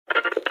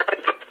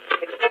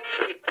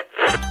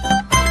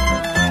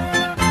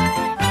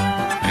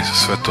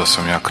sve to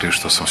sam ja kriv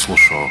što sam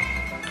slušao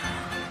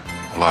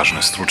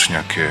lažne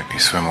stručnjake i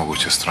sve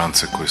moguće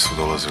strance koji su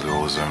dolazili u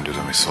ovu zemlju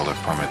da mi sole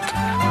pamet.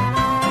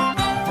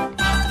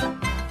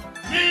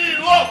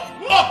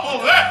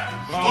 Lopove!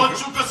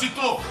 Hoću kad si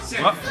to!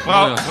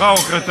 Bravo,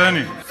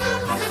 kreteni!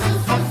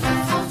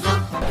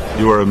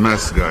 You are a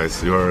mess,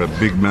 guys. You are a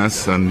big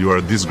mess and you are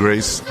a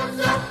disgrace.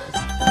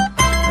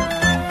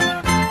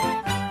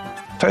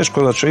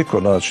 Teško da će iko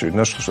naći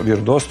nešto što je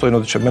vjerodostojno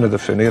da će mene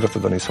definirati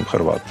da nisam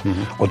Hrvat.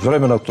 Od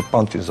vremena to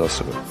pamtim za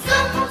sebe.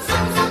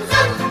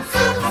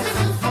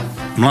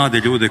 Mlade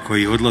ljude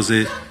koji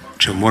odlaze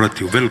će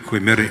morati u velikoj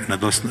mjeri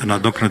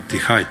nadoknaditi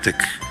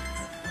high-tech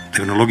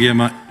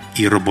tehnologijama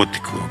i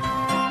robotikom.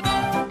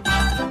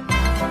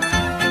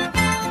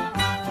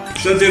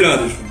 Šta ti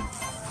radiš?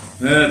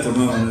 Eto,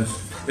 malo nešto.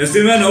 Jesi ti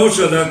mene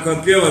učio da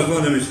kad pjevaš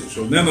zlo ne misliš?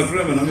 Nemaš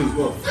vremena mi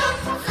zlo.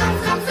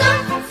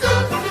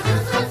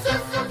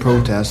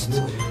 Protests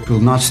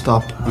will not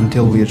stop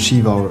until we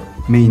achieve our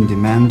main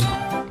demand.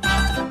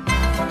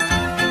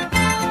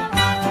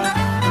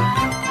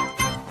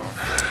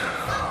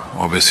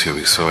 Obesio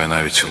bih se ovaj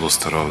najveći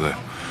luster ovde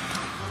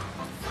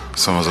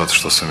samo zato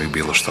što sam ih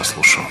bilo šta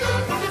slušao.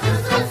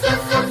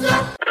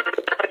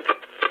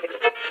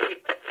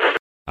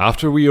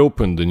 After we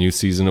opened the new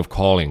season of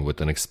Calling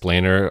with an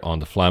explainer on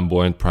the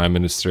flamboyant Prime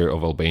Minister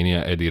of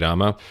Albania, Edi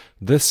Rama,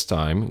 this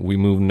time we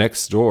move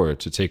next door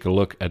to take a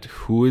look at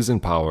who is in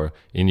power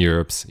in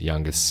Europe's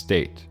youngest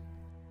state.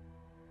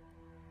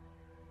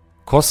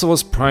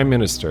 Kosovo's Prime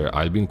Minister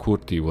Albin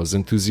Kurti was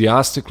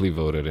enthusiastically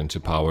voted into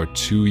power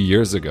 2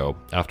 years ago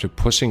after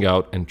pushing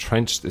out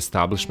entrenched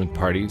establishment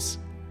parties,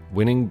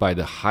 winning by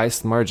the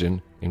highest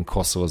margin in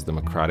Kosovo's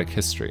democratic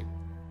history.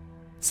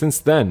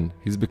 Since then,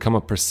 he's become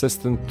a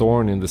persistent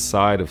thorn in the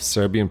side of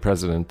Serbian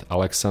President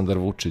Aleksandar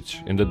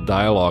Vučić in the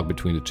dialogue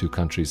between the two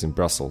countries in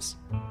Brussels.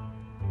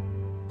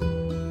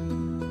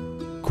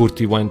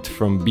 Kurti went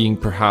from being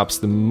perhaps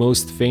the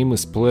most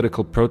famous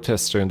political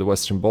protester in the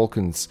Western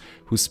Balkans,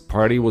 whose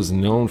party was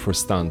known for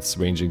stunts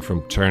ranging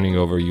from turning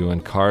over UN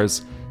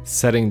cars,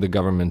 setting the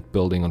government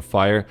building on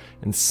fire,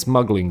 and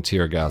smuggling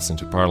tear gas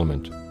into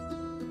parliament.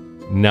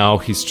 Now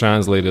he's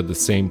translated the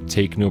same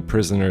take no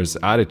prisoners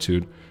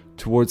attitude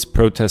towards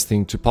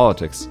protesting to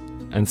politics,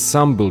 and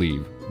some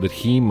believe that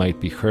he might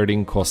be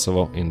hurting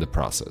Kosovo in the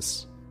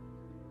process.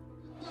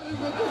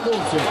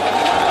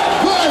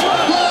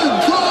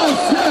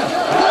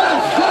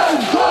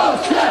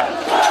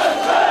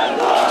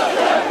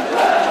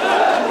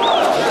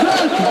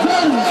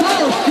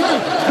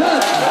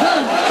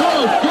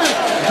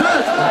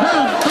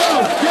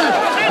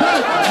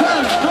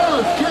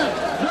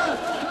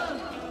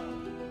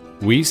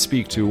 We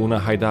speak to Una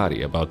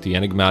Hajdari about the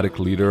enigmatic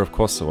leader of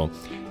Kosovo,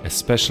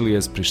 especially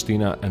as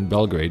Pristina and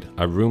Belgrade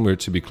are rumored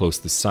to be close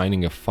to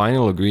signing a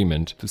final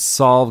agreement to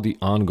solve the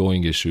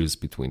ongoing issues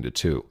between the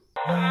two.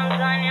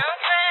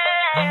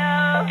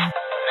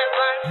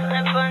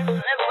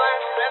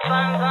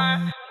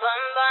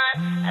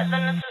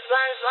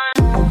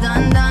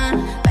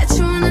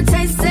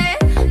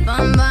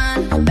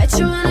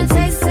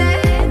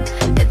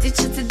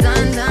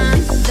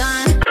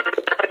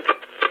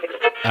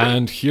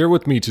 And here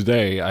with me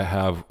today, I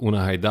have Una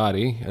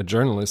Hajdari, a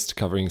journalist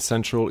covering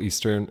Central,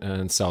 Eastern,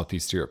 and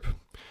Southeast Europe.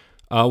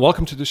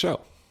 Welcome to the show.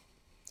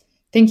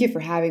 Thank you for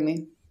having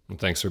me. And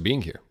thanks for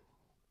being here.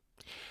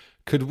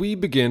 Could we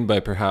begin by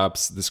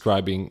perhaps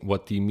describing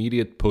what the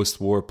immediate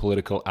post-war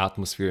political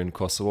atmosphere in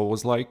Kosovo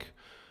was like?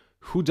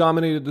 Who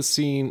dominated the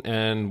scene,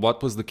 and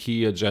what was the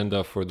key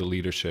agenda for the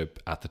leadership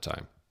at the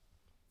time?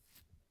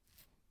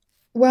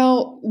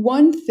 Well,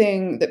 one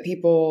thing that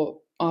people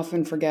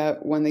often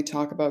forget when they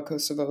talk about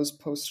Kosovo's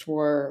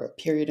post-war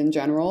period in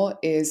general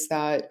is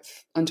that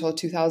until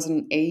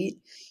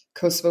 2008,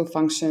 Kosovo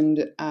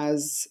functioned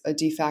as a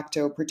de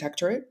facto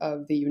protectorate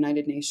of the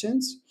United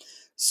Nations.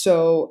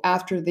 So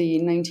after the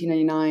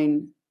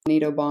 1999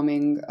 NATO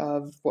bombing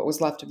of what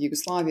was left of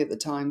Yugoslavia at the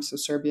time, so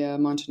Serbia,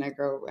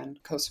 Montenegro,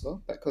 and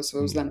Kosovo, but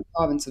Kosovo was then a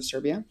province of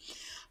Serbia,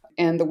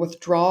 and the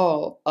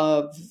withdrawal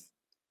of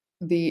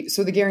the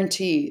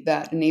guarantee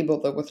that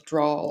enabled the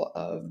withdrawal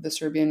of the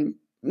Serbian,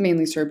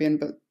 mainly Serbian,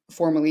 but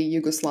formerly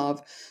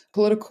Yugoslav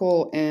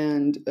political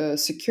and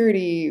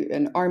security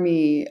and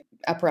army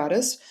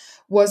apparatus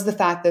was the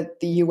fact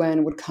that the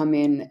UN would come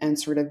in and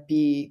sort of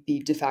be the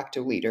de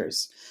facto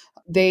leaders.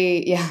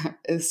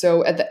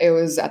 So it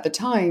was at the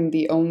time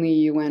the only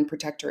UN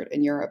protectorate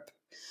in Europe.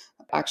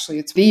 Actually,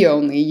 it's the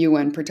only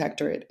UN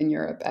protectorate in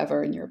Europe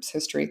ever in Europe's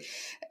history.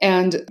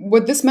 And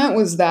what this meant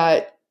was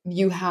that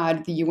you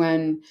had the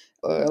UN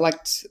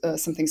elect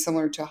something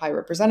similar to a high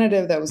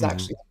representative that was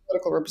actually a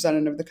political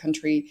representative of the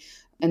country,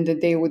 and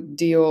that they would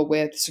deal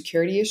with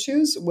security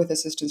issues with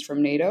assistance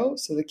from NATO.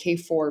 So the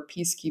KFOR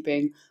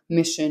peacekeeping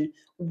mission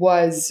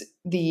was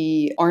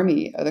the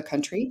army of the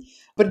country.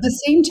 But at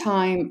the same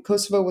time,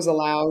 Kosovo was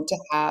allowed to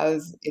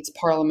have its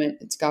parliament,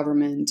 its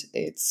government,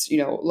 its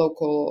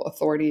local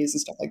authorities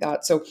and stuff like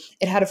that. So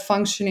it had a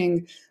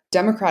functioning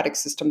democratic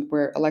system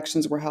where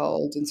elections were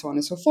held and so on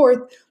and so forth.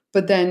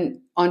 But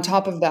then on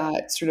top of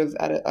that, sort of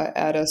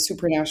at a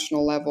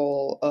supranational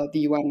level,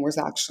 the UN was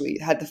actually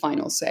had the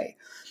final say.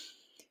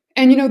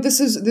 And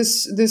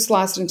this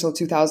lasted until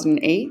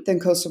 2008. Then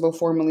Kosovo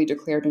formally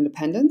declared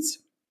independence.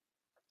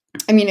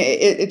 I mean,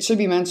 it should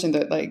be mentioned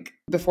that like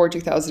before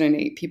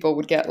 2008, people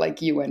would get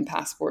like UN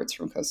passports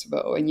from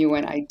Kosovo and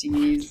UN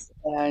IDs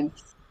and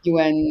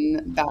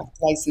UN-backed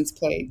license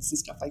plates and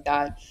stuff like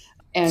that.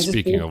 And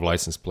Speaking of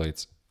license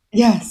plates.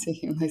 Yeah,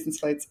 speaking of license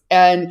plates.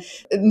 And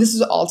this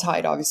is all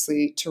tied,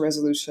 obviously, to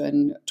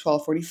Resolution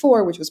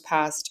 1244, which was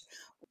passed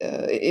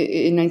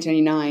in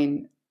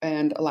 1999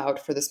 and allowed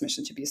for this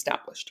mission to be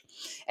established.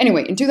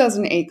 Anyway, in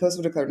 2008,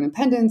 Kosovo declared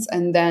independence.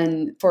 And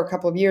then for a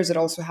couple of years, it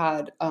also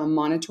had a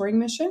monitoring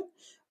mission,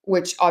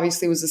 which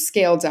obviously was a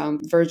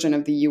scaled-down version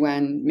of the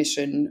UN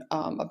mission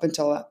up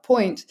until that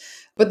point.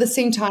 But at the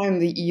same time,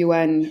 the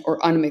UN, or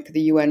UNMIK,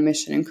 the UN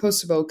mission in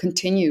Kosovo,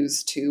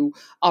 continues to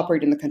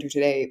operate in the country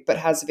today, but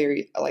has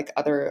very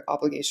other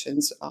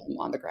obligations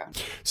on the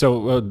ground.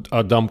 So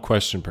a dumb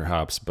question,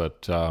 perhaps,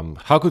 but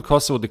how could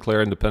Kosovo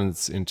declare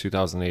independence in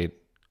 2008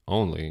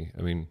 only?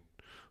 I mean,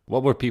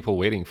 what were people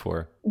waiting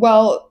for?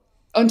 Well,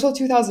 until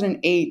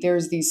 2008,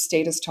 there's these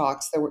status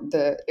talks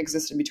that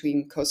existed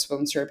between Kosovo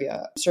and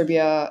Serbia.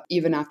 Serbia,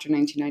 even after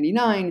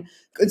 1999,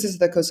 insisted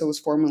that Kosovo was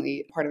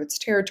formally part of its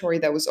territory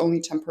that was only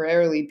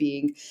temporarily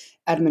being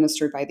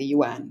administered by the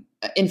UN.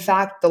 In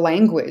fact, the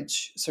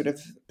language, sort of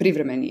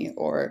privremeni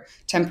or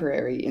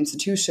temporary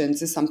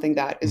institutions, is something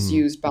that is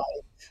used by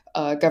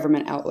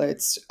government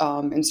outlets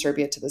in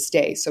Serbia to this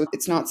day. So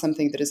it's not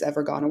something that has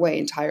ever gone away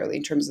entirely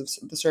in terms of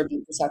the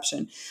Serbian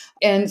perception.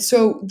 And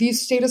so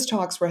these status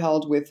talks were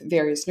held with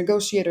various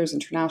negotiators,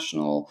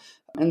 international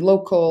and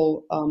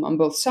local, on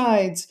both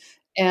sides.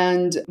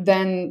 And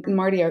then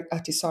Martti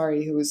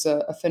Ahtisaari, who was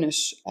a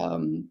Finnish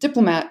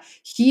diplomat,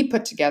 he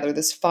put together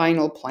this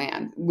final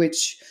plan,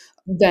 which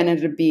then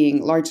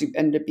largely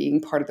ended up being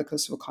part of the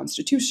Kosovo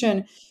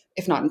constitution,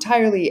 if not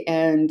entirely,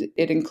 and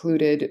it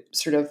included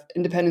sort of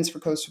independence for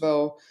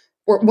Kosovo.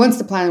 Or once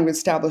the plan was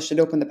established, it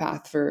opened the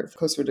path for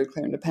Kosovo to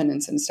declare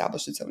independence and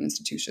establish its own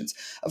institutions.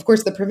 Of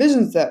course, the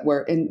provisions that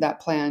were in that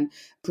plan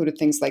included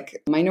things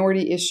like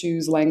minority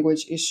issues,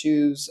 language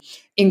issues.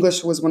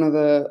 English was one of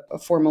the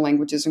formal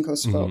languages in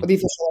Kosovo, the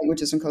official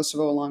languages in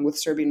Kosovo, along with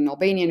Serbian and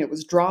Albanian. It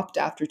was dropped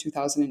after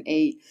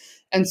 2008.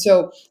 And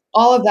so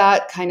all of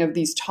that kind of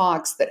these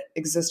talks that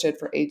existed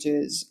for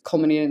ages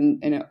culminated in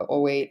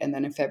 2008, and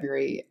then in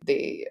February,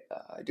 they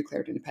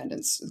declared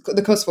independence.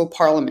 The Kosovo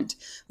parliament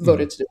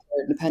voted to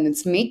declare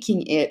independence,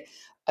 making it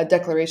a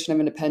declaration of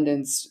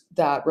independence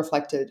that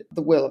reflected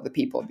the will of the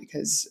people,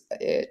 because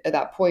at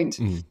that point,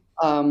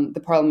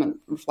 the parliament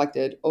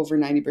reflected over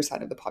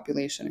 90% of the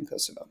population in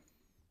Kosovo.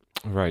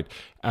 Right.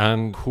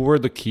 And who were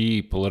the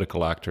key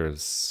political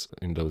actors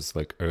in those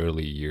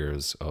early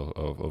years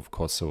of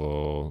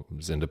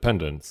Kosovo's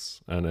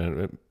independence?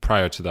 And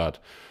prior to that,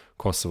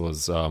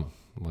 Kosovo's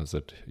was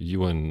it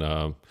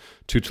UN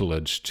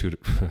tutelage,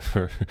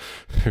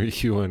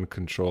 UN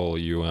control,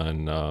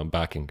 UN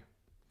backing?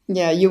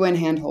 Yeah, UN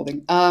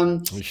handholding.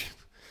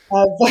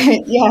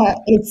 But yeah,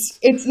 it's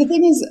the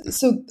thing is,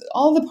 so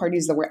all the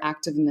parties that were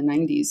active in the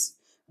 90s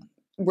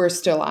were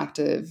still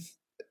active,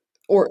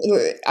 or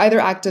either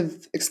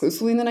active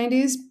exclusively in the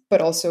 90s,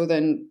 but also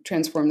then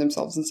transformed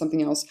themselves into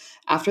something else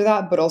after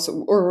that, but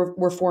also or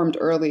were formed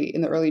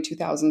in the early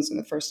 2000s in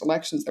the first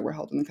elections that were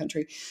held in the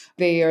country.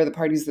 They are the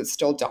parties that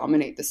still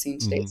dominate the scene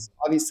today. So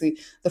obviously,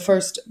 the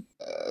first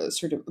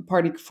sort of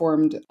party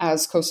formed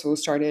as Kosovo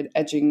started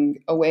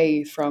edging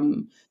away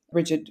from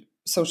rigid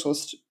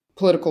socialist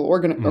political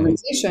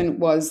organization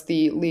was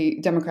the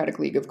Democratic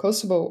League of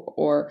Kosovo,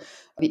 or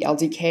the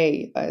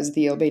LDK, as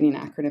the Albanian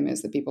acronym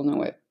is that people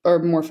know it or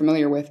more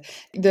familiar with.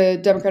 The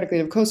Democratic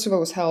League of Kosovo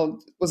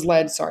was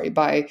led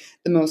by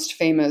the most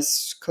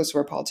famous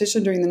Kosovo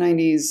politician during the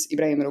 90s,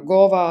 Ibrahim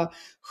Rugova,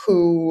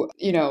 who,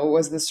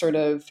 was this sort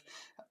of,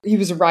 he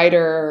was a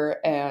writer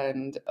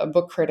and a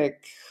book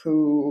critic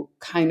who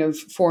kind of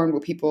formed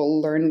what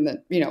people learned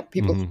that,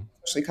 people who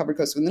actually covered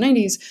Kosovo in the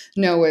 90s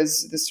know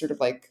as this sort of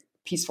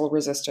peaceful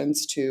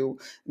resistance to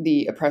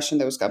the oppression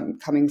that was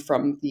coming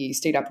from the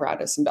state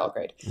apparatus in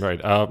Belgrade.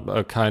 Right.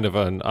 A kind of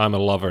I'm a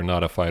lover,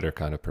 not a fighter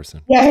kind of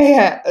person.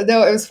 Yeah.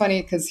 Though it was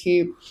funny because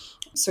he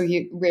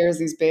wears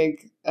these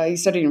big, he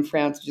studied in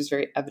France, which is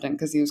very evident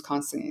because he was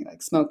constantly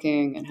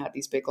smoking and had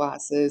these big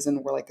glasses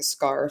and wore a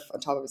scarf on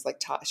top of his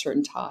shirt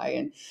and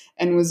tie,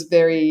 and was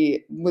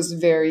very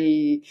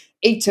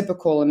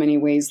atypical in many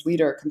ways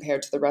leader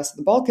compared to the rest of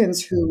the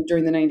Balkans, who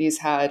during the 90s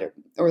had,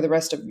 or the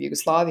rest of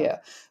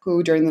Yugoslavia,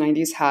 who during the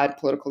 90s had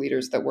political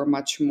leaders that were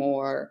much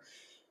more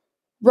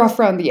rough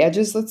around the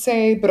edges, let's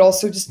say, but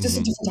also just a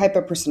different type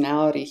of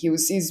personality. He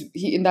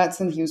in that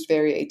sense, he was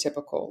very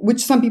atypical,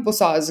 which some people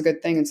saw as a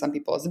good thing and some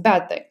people as a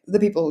bad thing. The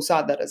people who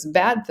saw that as a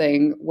bad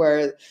thing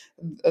were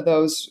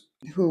those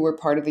who were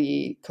part of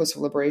the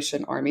Kosovo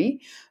Liberation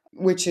Army,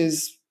 which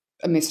is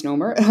a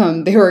misnomer.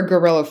 They were a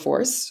guerrilla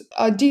force,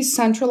 a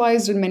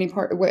decentralized in many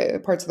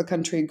parts of the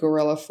country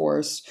guerrilla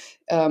force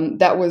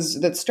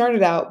that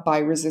started out by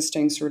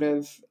resisting sort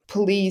of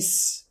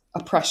police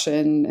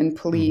oppression and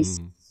police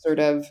sort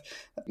of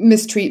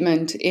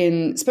mistreatment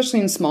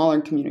especially in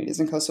smaller communities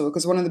in Kosovo.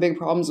 Because one of the big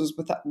problems was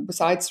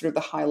besides sort of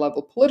the high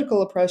level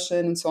political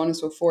oppression and so on and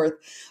so forth,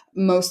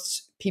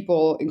 most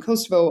people in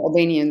Kosovo,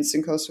 Albanians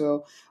in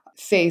Kosovo,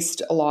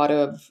 faced a lot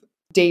of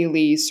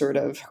daily sort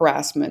of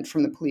harassment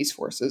from the police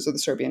forces or the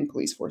Serbian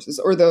police forces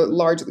or the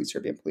largely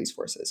Serbian police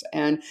forces.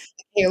 And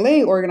the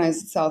KLA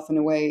organized itself in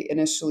a way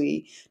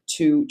initially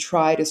to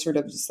try to sort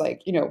of just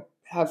like,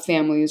 have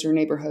families or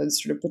neighborhoods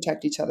sort of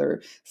protect each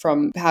other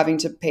from having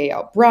to pay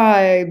out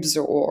bribes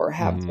or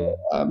have their,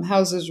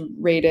 houses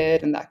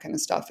raided and that kind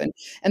of stuff. And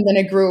then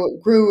it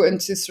grew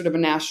into sort of a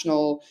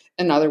national,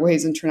 in other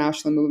ways,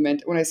 international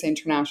movement. When I say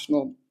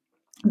international,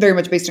 very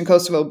much based in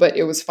Kosovo, but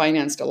it was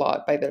financed a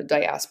lot by the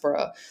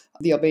diaspora,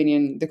 the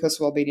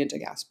Kosovo Albanian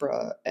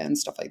diaspora and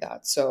stuff like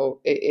that. So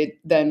it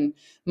then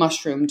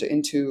mushroomed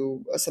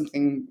into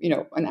something,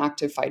 an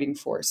active fighting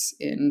force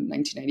in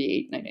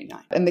 1998,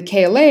 1999. And the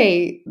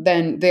KLA,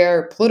 then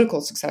their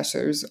political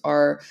successors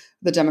are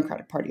the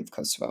Democratic Party of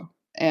Kosovo.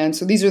 And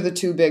so these are the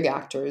two big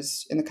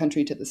actors in the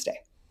country to this day.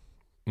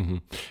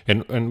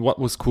 Mm-hmm. And what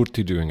was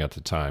Kurti doing at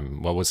the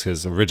time? What was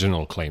his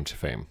original claim to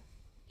fame?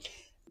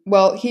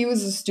 Well, he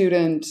was a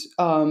student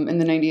in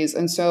the 90s.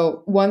 And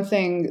so one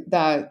thing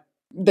that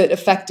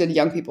affected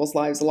young people's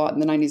lives a lot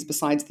in the 90s,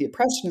 besides the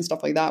oppression and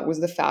stuff like that,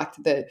 was the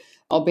fact that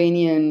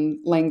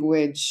Albanian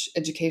language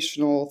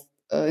educational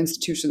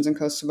institutions in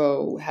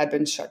Kosovo had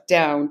been shut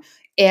down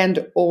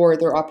or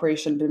their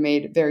operation had been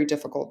made very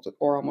difficult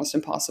or almost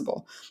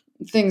impossible.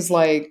 Things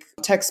like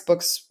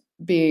textbooks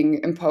being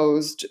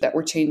imposed that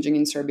were changing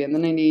in Serbia in the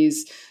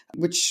 90s,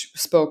 which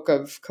spoke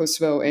of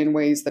Kosovo in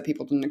ways that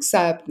people didn't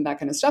accept and that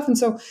kind of stuff. And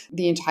so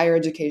the entire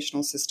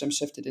educational system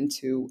shifted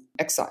into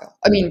exile.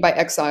 I mean, by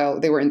exile,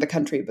 they were in the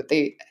country, but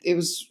it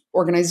was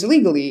organized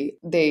illegally.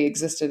 They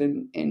existed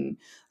in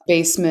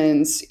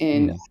basements,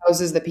 in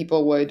houses that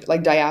people would,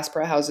 like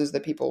diaspora houses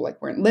that people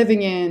weren't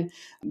living in,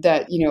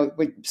 that,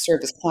 would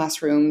serve as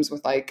classrooms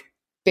with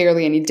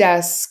barely any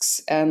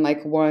desks and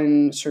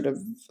one sort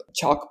of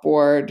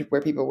chalkboard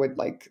where people would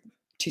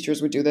teachers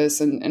would do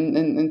this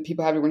and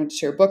people wanted to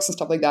share books and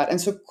stuff like that.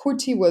 And so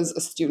Kurti was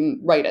a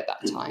student right at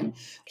that time.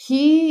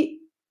 He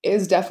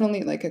is definitely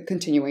a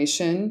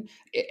continuation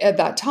at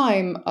that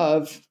time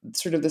of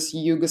sort of this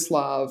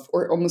Yugoslav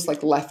or almost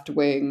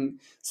left-wing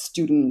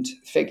student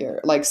figure,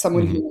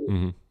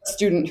 someone a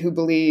student who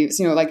believes,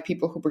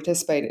 people who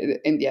participated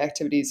in the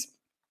activities,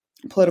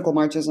 political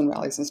marches and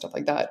rallies and stuff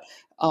like that,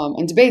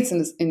 and debates in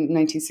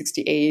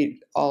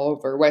 1968 all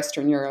over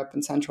Western Europe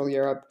and Central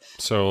Europe.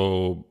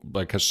 So,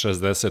 like a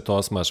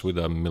 68 with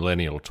a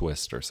millennial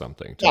twist or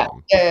something. Yeah,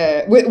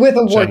 with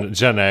a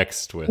Gen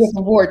X twist. With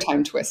a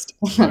wartime twist.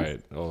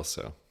 Right,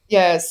 also.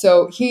 Yeah,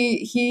 so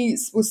he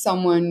was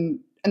someone,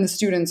 and the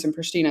students in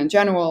Pristina in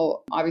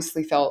general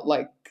obviously felt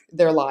like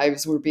their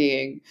lives were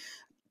being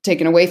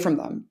taken away from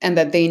them and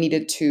that they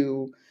needed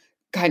to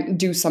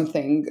do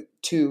something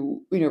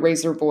to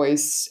raise their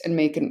voice and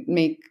make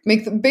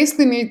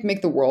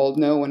the world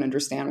know and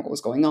understand what was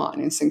going on.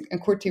 And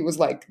Kurti was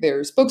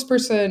their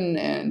spokesperson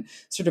and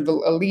sort of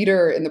a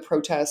leader in the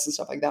protests and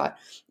stuff like that.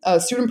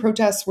 Student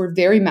protests were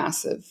very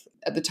massive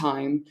at the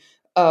time.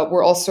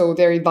 Were also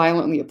very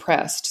violently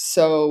oppressed,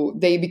 so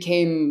they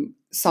became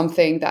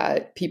something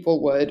that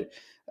people would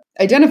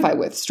identify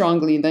with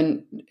strongly. And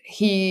then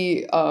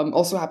he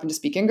also happened to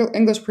speak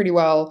English pretty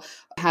well,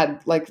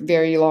 had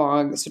very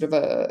long sort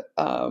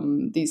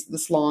of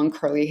this long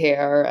curly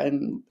hair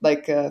and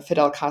a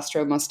Fidel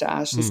Castro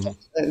mustache and stuff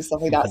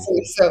like that.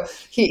 So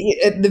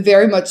he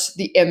very much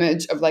the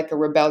image of a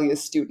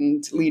rebellious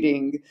student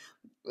leading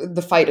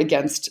the fight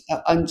against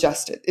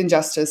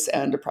injustice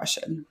and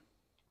oppression.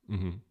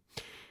 Mm-hmm.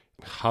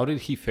 How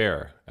did he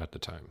fare at the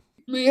time?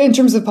 In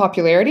terms of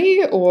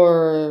popularity,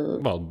 or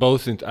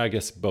both in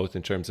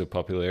terms of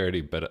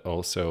popularity, but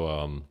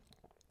also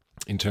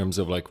in terms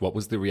of what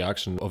was the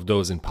reaction of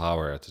those in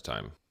power at the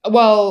time?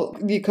 Well,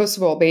 the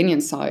Kosovo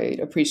Albanian side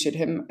appreciated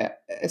him,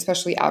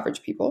 especially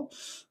average people.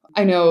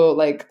 I know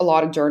a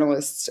lot of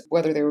journalists,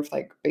 whether they were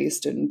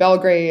based in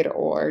Belgrade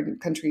or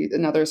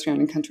in other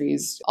surrounding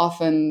countries,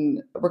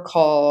 often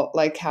recall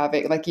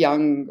having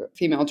young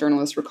female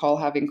journalists recall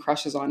having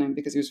crushes on him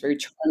because he was very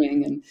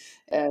charming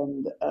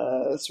and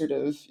sort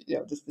of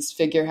this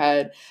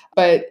figurehead.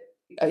 But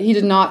he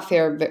did not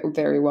fare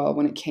very well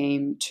when it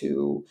came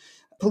to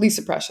police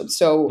oppression.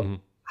 So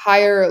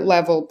higher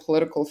level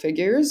political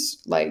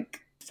figures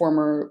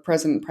former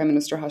Prime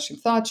Minister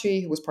Hashim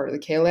Thaçi, who was part of the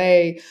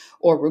KLA,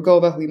 or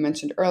Rugova, who we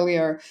mentioned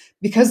earlier,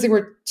 because they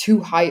were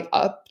too high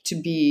up to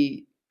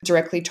be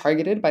directly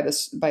targeted by the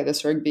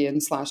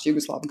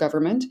Serbian/Yugoslav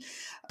government.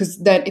 Because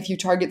then if you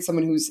target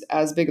someone who's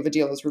as big of a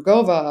deal as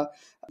Rugova,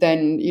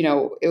 then,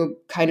 it would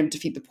kind of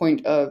defeat the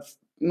point of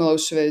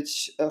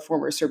Milosevic, a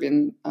former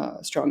Serbian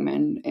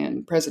strongman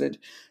and president,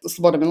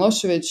 Slobodan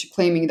Milosevic,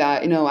 claiming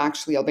that,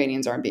 actually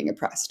Albanians aren't being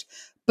oppressed.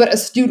 But a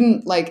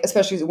student, like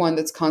especially one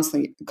that's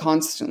constantly,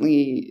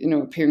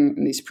 appearing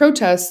in these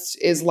protests,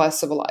 is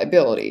less of a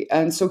liability.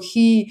 And so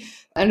he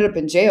ended up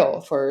in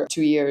jail for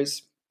 2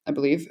 years, I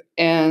believe.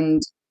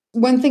 And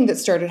one thing that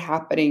started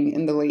happening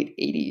in the late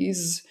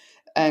 80s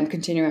and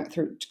continued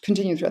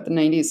throughout the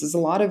 90s is a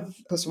lot of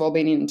Kosovo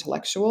Albanian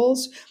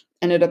intellectuals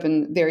ended up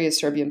in various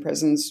Serbian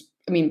prisons.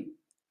 I mean,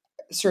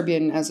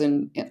 Serbian as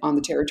in on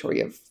the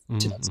territory of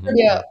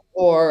Serbia,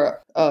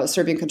 or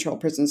Serbian-controlled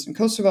prisons in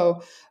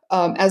Kosovo,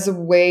 as a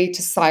way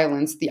to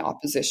silence the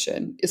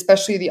opposition,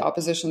 especially the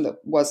opposition that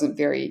wasn't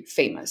very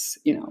famous,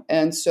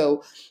 And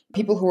so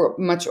people who were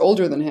much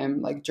older than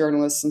him, like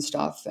journalists and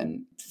stuff,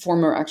 and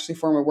former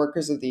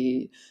workers of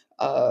the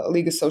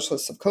League of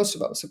Socialists of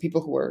Kosovo, so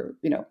people who were,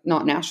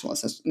 not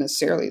nationalists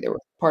necessarily, they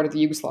were part of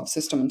the Yugoslav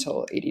system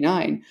until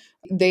 '89.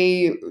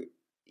 They,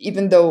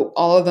 even though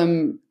all of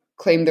them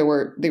claimed they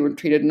were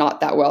treated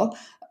not that well,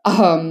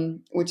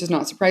 which is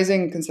not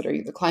surprising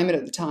considering the climate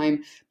at the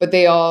time. But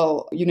they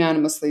all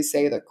unanimously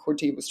say that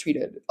Kurti was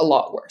treated a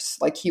lot worse.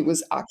 Like he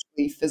was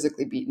actually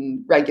physically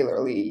beaten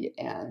regularly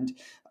and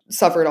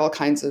suffered all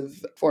kinds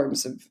of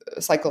forms of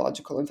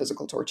psychological and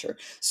physical torture.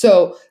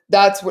 So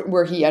that's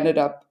where he ended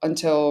up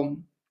until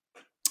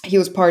he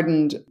was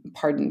pardoned,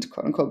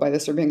 quote unquote, by the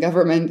Serbian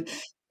government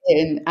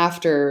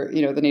after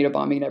the NATO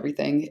bombing and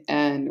everything,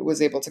 and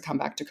was able to come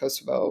back to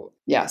Kosovo.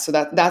 Yeah, so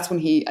that's when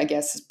his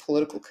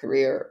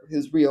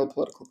real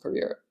political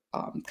career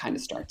kind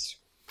of starts.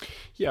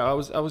 Yeah,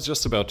 I was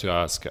just about to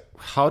ask,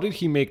 how did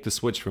he make the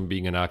switch from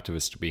being an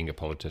activist to being a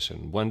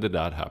politician? When did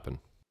that happen?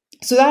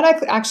 So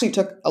that actually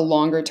took a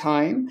longer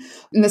time,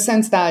 in the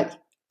sense that,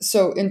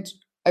 in,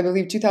 I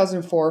believe,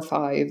 2004 or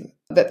 5,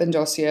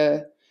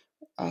 Vetëvendosje,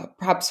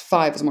 perhaps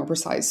 5 is more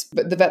precise,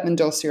 but the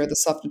Vetëvendosje, or the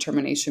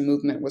self-determination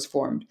movement, was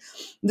formed.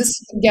 This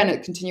is, again, a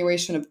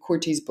continuation of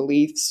Kurti's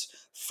beliefs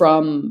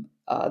from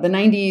the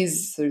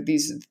 90s.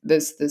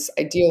 This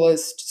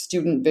idealist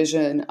student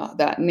vision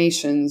that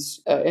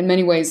nations, in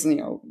many ways,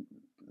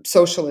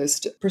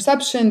 socialist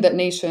perception that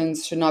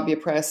nations should not be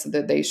oppressed,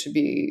 that they should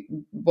be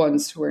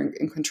ones who are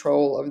in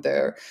control of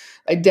their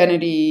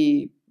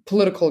identity,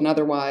 political and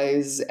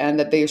otherwise, and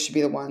that they should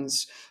be the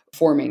ones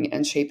forming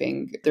and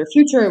shaping their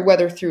future,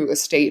 whether through a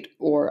state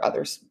or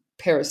other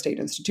para-state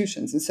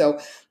institutions. And so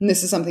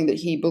this is something that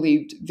he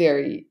believed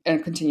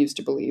and continues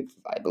to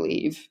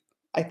believe,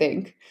 I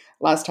think.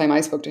 Last time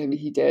I spoke to him,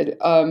 he did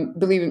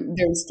believe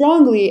very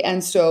strongly.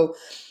 And so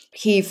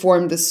he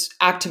formed this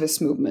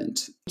activist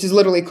movement, which is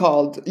literally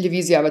called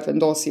Levizia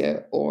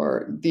Vetëvendosje,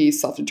 or the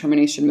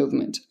self-determination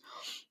movement.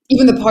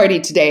 Even the party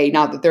today,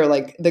 now that they're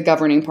like the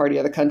governing party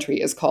of the country,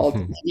 is called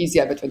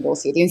Levizia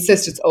Vetëvendosje. They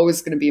insist it's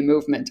always going to be a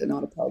movement and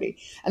not a party.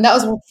 And that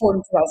was formed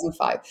in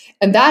 2005.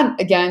 And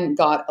that, again,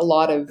 got a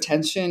lot of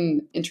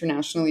attention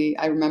internationally.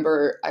 I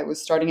remember I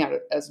was starting out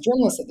as a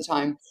journalist at the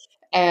time,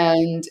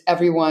 and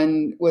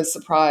everyone was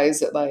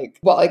surprised at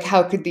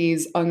how could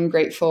these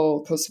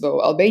ungrateful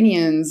Kosovo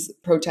Albanians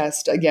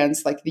protest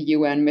against the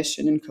UN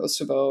mission in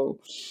Kosovo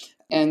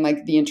and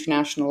the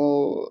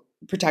international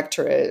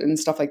protectorate and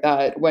stuff like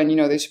that, when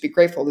they should be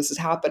grateful this is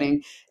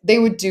happening. They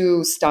would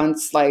do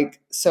stunts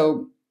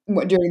during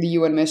the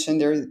UN mission,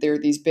 there are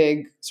these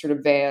big sort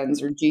of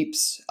vans or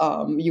jeeps,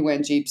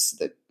 UN jeeps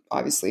that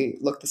obviously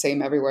look the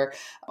same everywhere,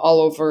 all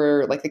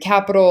over the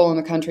capital and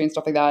the country and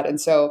stuff like that. And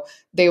so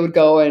they would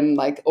go and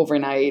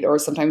overnight or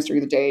sometimes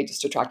during the day,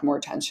 just to attract more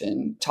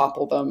attention,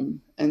 topple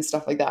them and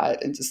stuff like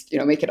that, and just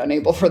make it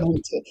unable for them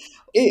to.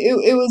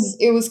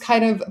 It was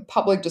kind of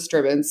public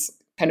disturbance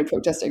kind of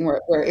protesting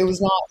where it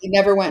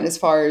never went as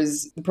far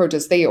as the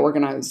protests they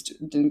organized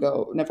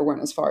never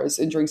went as far as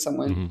injuring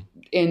someone.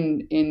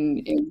 In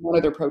one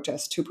of their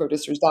protests, 2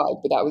 protesters died,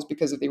 but that was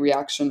because of the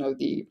reaction of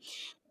the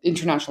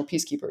international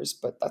peacekeepers,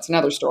 but that's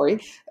another story.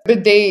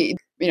 But they,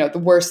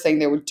 the worst thing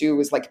they would do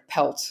was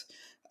pelt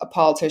a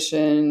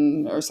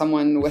politician or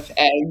someone with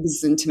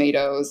eggs and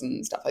tomatoes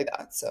and stuff like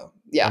that. So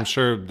yeah, I'm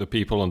sure the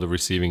people on the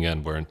receiving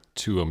end weren't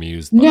too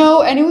amused.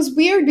 No, and it was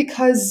weird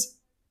because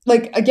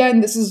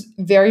again, this is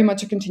very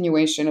much a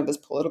continuation of his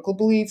political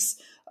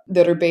beliefs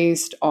that are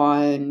based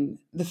on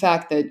the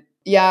fact that,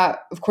 yeah,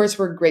 of course,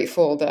 we're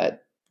grateful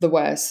that the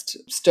West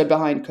stood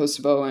behind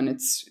Kosovo,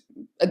 and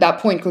at that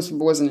point,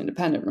 Kosovo wasn't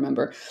independent,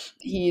 remember.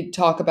 He'd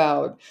talk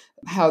about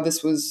how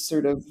this was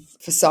sort of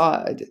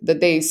facade,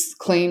 that they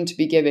claimed to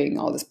be giving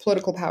all this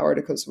political power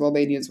to Kosovo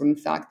Albanians, when in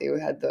fact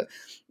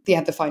they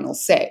had the final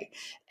say.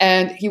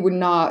 And he would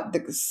not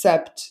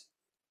accept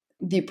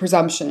the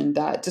presumption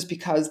that just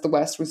because the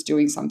West was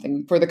doing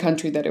something for the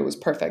country, that it was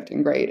perfect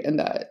and great and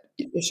that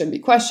it shouldn't be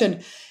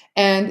questioned.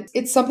 And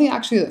it's something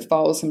actually that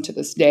follows him to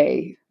this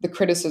day. The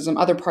criticism,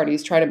 other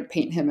parties try to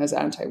paint him as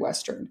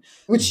anti-Western,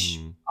 which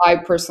I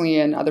personally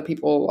and other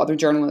people, other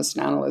journalists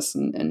and analysts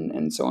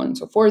and so on and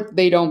so forth,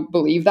 they don't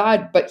believe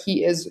that, but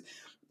he is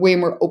way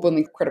more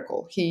openly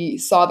critical. He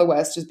saw the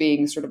West as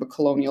being sort of a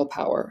colonial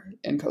power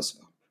in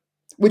Kosovo,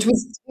 which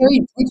was very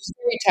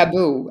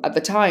taboo at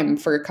the time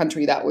for a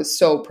country that was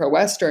so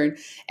pro-Western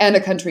and a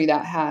country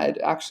that had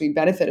actually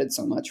benefited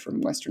so much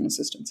from Western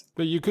assistance.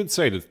 But you could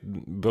say that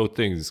both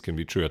things can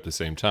be true at the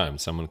same time.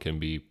 Someone can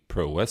be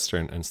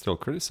pro-Western and still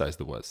criticize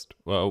the West.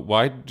 Well,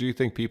 why do you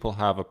think people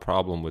have a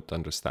problem with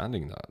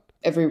understanding that?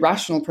 Every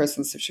rational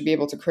person should be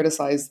able to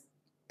criticize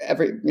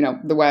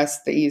the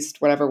West, the East,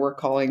 whatever we're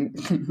calling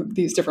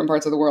these different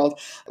parts of the world,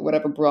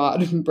 whatever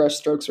broad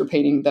brushstrokes we're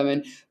painting them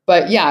in.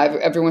 But yeah,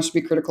 everyone should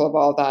be critical of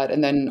all that.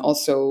 And then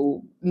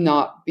also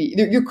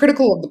you're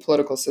critical of the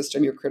political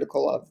system. You're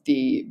critical of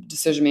the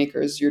decision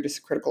makers. You're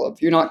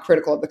not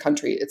critical of the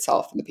country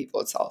itself and the people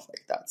itself.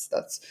 Like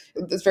that's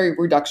very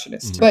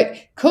reductionist. But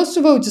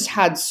Kosovo just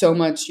had so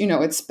much,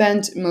 it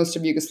spent most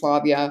of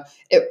Yugoslavia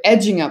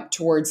edging up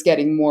towards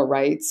getting more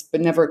rights,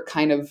 but never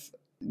kind of.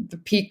 The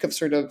peak of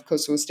sort of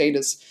Kosovo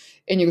status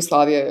in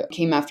Yugoslavia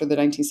came after the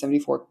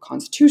 1974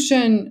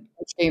 constitution,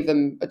 which gave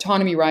them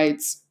autonomy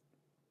rights.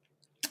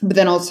 But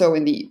then also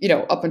in the,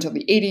 up until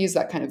the 80s,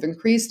 that kind of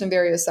increased in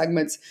various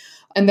segments.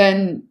 And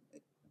then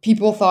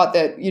people thought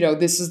that,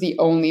 this is the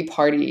only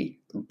party,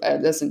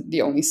 this isn't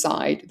the only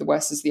side. The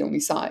West is the only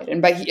side.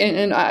 And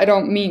and I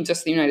don't mean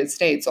just the United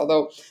States,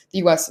 although the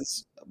US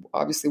is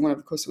obviously one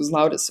of Kosovo's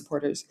loudest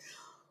supporters,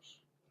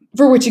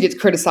 for which it gets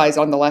criticized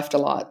on the left a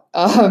lot.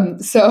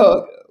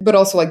 But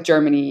also like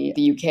Germany,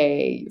 the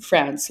UK,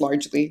 France,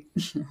 largely.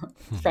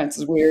 France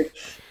is weird.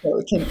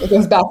 So it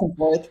goes back and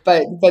forth.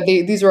 But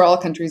these are all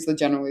countries that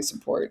generally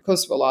support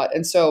Kosovo a lot.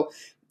 And so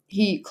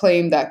he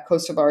claimed that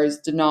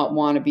Kosovars did not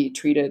want to be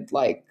treated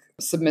like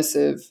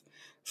submissive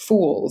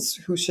fools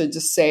who should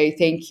just say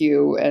thank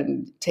you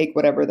and take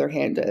whatever they're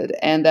handed.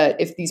 And that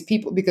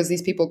because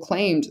these people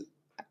claimed,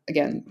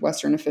 again,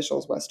 Western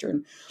officials,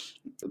 Western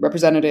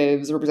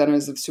representatives of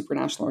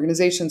supranational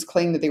organizations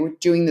claimed that they were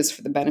doing this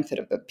for the benefit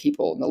of the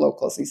people and the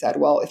locals. He said,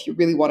 well, if you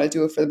really want to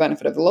do it for the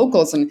benefit of the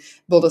locals and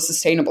build a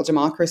sustainable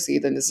democracy,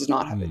 then this is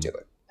not how to do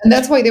it. And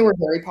that's why they were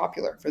very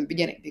popular from the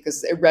beginning,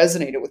 because it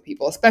resonated with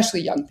people,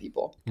 especially young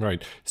people.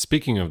 Right.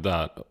 Speaking of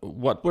that,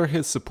 what were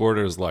his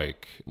supporters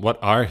like? What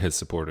are his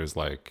supporters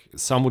like?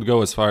 Some would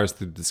go as far as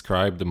to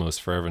describe the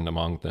most fervent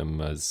among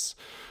them as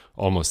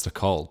almost a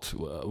cult.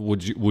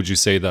 Would you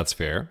say that's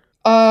fair?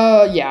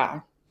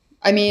 Yeah.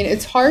 I mean,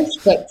 it's harsh,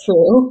 but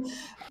true.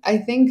 I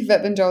think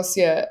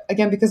Vetëvendosje,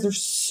 again, because they're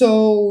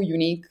so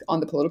unique on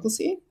the political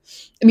scene.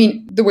 I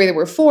mean, the way they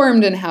were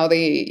formed and how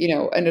they,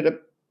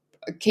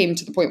 came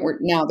to the point where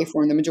now they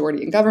form the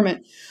majority in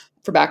government.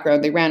 For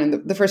background, they ran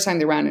the first time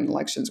they ran in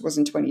elections was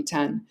in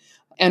 2010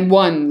 and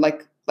won,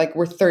 like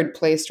were third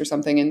placed or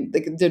something. And they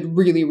did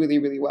really, really,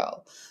 really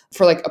well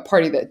for like a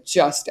party that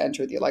just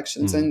entered the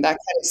elections. And that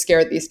kind of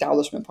scared the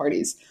establishment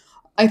parties.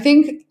 I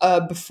think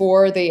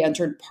before they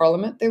entered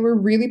parliament, they were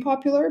really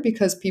popular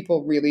because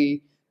people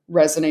really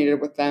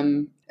resonated with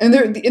them.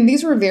 And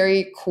these were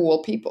very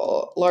cool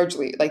people,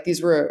 largely. Like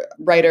these were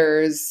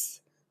writers,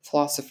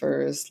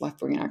 philosophers,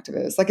 left-wing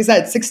activists. Like I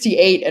said,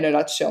 68 in a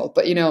nutshell,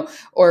 but,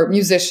 or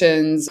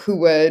musicians who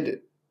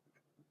would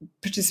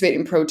participate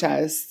in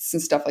protests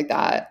and stuff like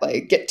that,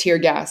 like get tear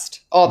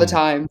gassed all the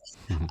time.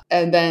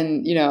 And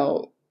then,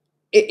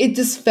 it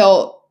just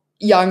felt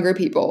younger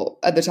people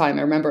at the time.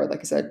 I remember, like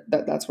I said,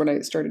 that's when I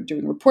started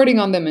doing reporting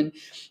on them, and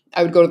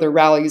I would go to their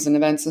rallies and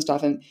events and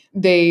stuff, and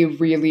they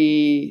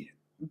really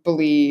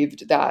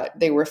believed that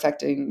they were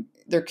affecting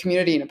their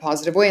community in a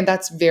positive way, and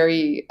that's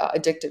very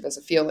addictive as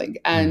a feeling.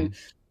 And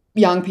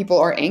young people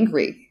are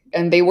angry,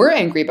 and they were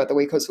angry about the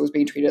way Kosovo was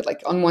being treated.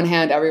 Like on one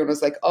hand, everyone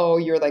was like, "Oh,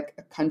 you're like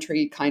a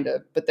country, kind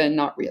of," but then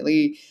not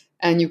really,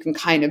 and you can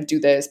kind of do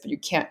this, but you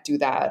can't do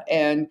that.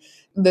 And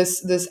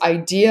this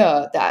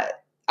idea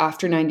that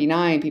after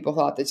 99, people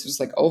thought this was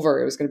like over.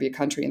 It was going to be a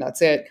country and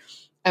that's it.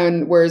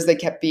 And whereas they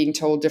kept being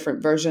told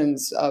different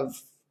versions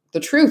of the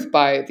truth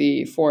by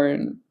the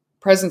foreign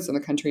presence in the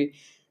country,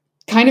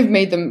 kind of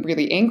made them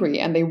really angry.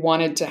 And they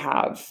wanted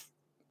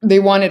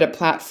a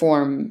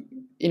platform,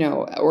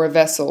 or a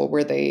vessel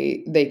where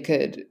they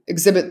could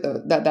exhibit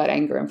that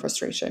anger and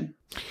frustration.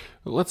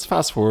 Let's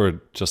fast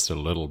forward just a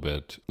little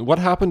bit. What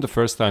happened the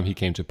first time he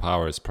came to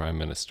power as prime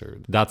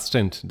minister? That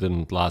stint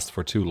didn't last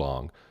for too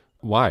long.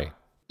 Why?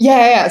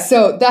 Yeah.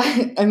 So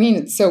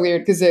it's so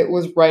weird because it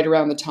was right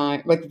around the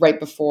time, like right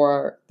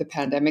before the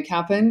pandemic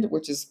happened,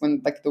 which is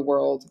when like the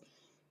world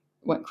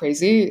went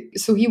crazy.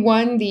 So he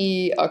won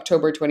the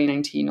October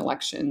 2019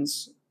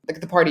 elections.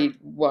 Like the party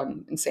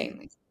won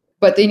insanely,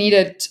 but they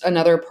needed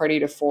another party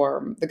to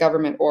form the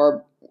government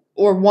or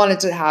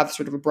wanted to have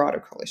sort of a broader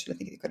coalition. I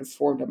think they could have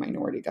formed a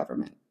minority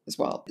government as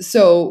well.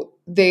 So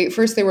they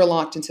were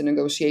locked into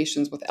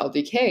negotiations with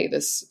LDK,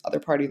 this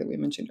other party that we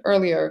mentioned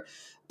earlier,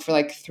 for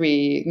like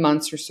 3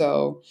 months or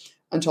so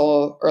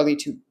until early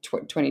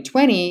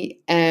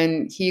 2020.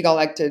 And he got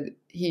elected.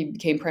 He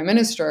became prime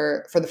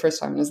minister for the first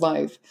time in his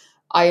life.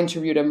 I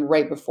interviewed him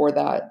right before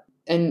that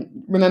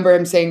and remember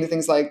him saying the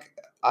things like,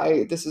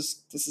 this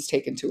is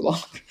taken too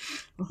long.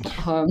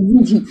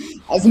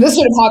 As this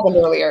should have happened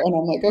earlier. And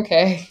I'm like,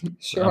 okay,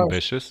 sure.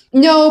 Ambitious?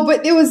 No,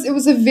 but it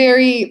was a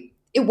very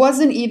it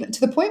wasn't even to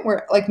the point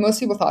where like most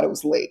people thought it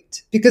was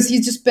late because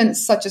he's just been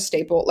such a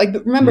staple. Like,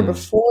 but remember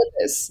before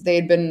this, they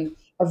had been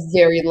a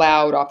very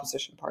loud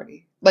opposition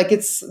party. Like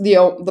it's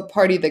the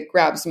party that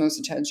grabs the most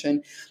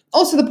attention.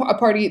 Also, a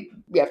party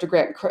we have to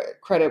grant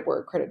credit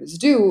where credit is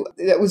due.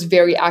 That was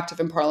very active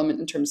in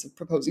Parliament in terms of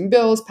proposing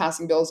bills,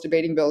 passing bills,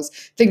 debating bills,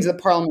 things that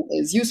Parliament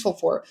is useful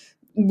for,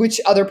 which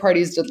other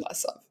parties did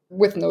less of,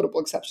 with notable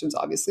exceptions,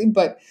 obviously.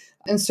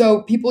 And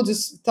so people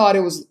just thought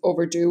it was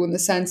overdue in the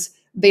sense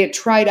they had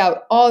tried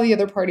out all the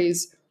other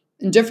parties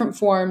in different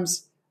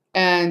forms.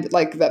 And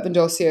like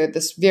Vettvendosje,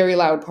 this very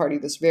loud party,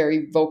 this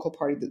very vocal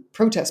party, the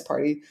protest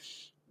party,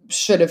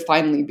 should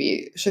finally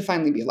be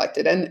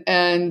elected.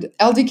 And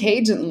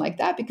LDK didn't like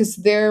that because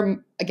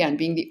they're, again,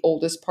 being the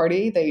oldest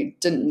party, they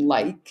didn't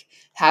like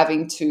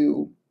having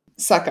to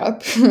suck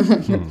up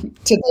to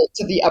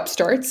the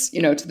upstarts,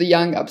 to the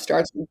young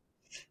upstarts,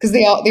 because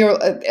they were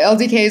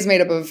LDK is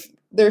made up of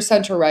their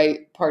center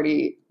right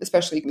party,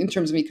 especially in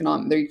terms of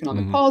their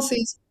economic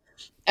policies.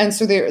 And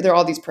so they're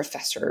all these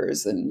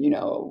professors and,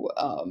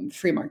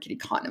 free market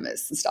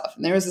economists and stuff.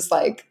 And there was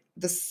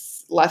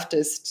this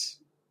leftist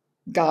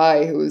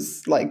guy who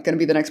was like going to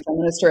be the next prime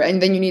minister.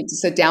 And then you need to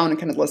sit down and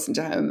kind of listen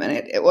to him.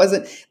 And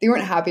they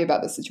weren't happy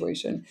about the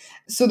situation.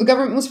 So the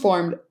government was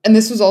formed. And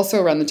this was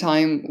also around the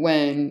time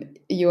when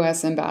the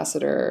U.S.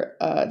 ambassador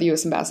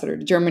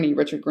to Germany,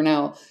 Richard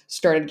Grenell,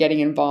 started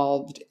getting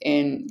involved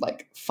in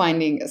like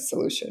finding a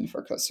solution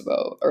for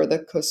Kosovo or the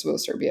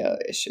Kosovo-Serbia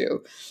issue.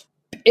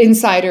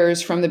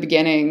 Insiders from the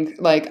beginning,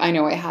 like I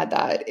know I had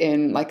that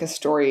in like a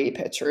story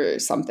pitch or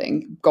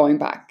something going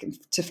back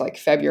to like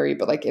February,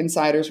 but like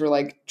insiders were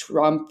like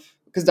Trump,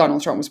 because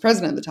Donald Trump was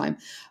president at the time,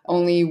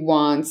 only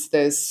wants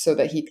this so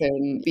that he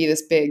can be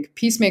this big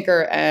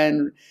peacemaker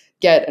and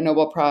get a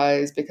Nobel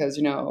Prize because,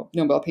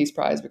 Nobel Peace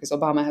Prize because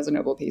Obama has a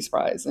Nobel Peace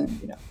Prize.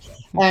 And,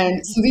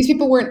 and so these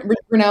people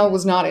Grenell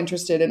was not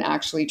interested in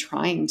actually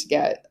trying to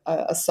get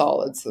a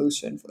solid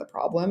solution for the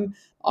problem,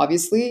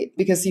 obviously,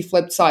 because he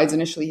flipped sides.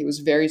 Initially, he was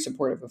very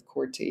supportive of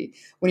Kurti.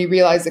 When he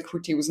realized that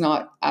Kurti was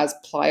not as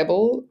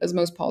pliable as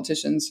most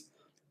politicians,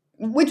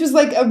 which was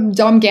like a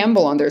dumb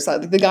gamble on their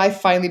side. Like the guy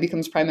finally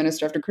becomes prime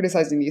minister after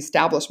criticizing the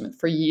establishment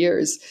for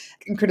years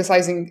and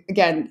criticizing,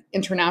 again,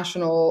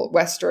 international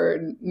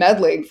Western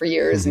meddling for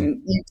years.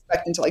 And you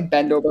expect him to like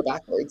bend over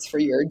backwards for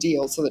your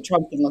deal so that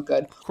Trump can look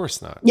good. Of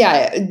course not.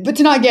 Yeah. But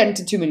to not get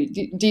into too many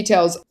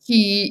details,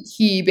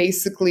 he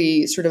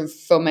basically sort of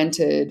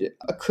fomented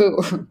a coup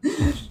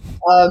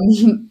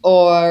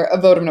or a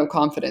vote of no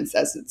confidence,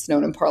 as it's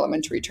known in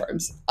parliamentary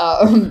terms,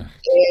 in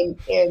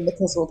the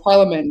Kosovo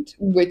parliament,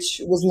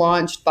 which was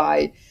launched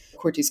by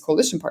Kurti's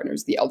coalition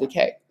partners, the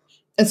LDK.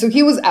 And so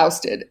he was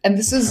ousted. And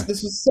this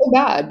was so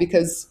bad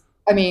because,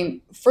 I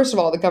mean, first of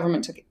all, the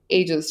government took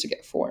ages to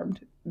get formed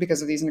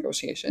because of these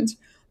negotiations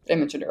that I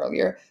mentioned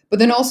earlier. But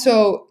then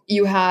also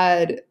you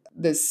had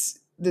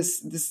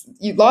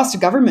you lost a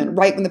government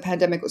right when the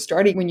pandemic was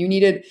starting, when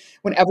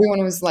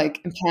everyone was like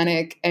in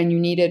panic and you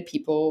needed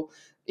people,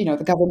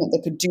 the government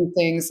that could do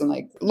things and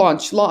like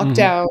launch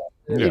lockdown,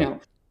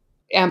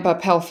 amp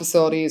up health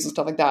facilities and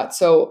stuff like that.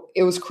 So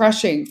it was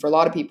crushing for a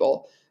lot of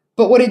people.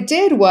 But what it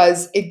did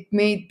was it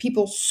made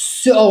people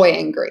so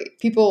angry.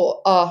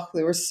 People,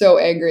 they were so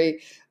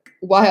angry.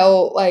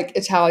 While like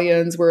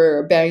Italians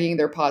were banging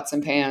their pots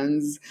and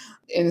pans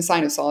in a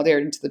sign of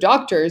solidarity to the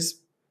doctors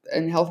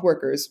and health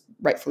workers,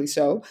 rightfully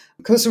so,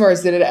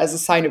 Kosovars did it as a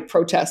sign of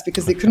protest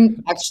because they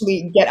couldn't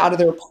actually get out of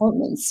their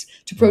apartments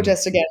to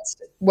protest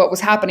against what was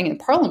happening in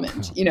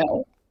parliament,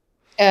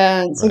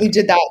 And so they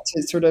did that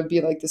to sort of be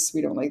like this,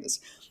 we don't like this.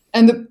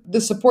 And the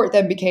support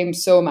then became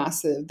so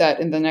massive that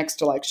in the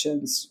next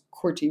elections,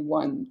 Kurti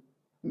won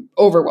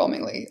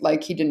overwhelmingly.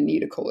 Like he didn't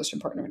need a coalition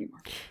partner anymore.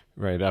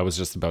 Right. I was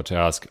just about to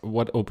ask,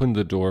 what opened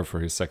the door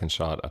for his second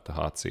shot at the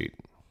hot seat,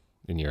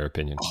 in your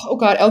opinion? Oh,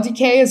 God.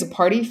 LDK as a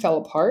party fell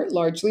apart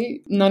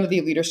largely. None of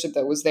the leadership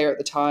that was there at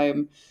the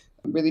time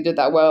really did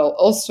that well.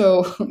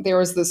 Also, there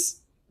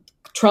was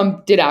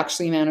Trump did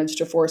actually manage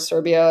to force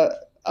Serbia,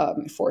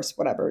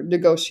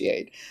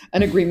 negotiate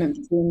an agreement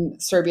between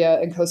Serbia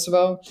and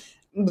Kosovo,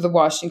 the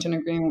Washington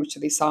Agreement, which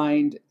they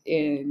signed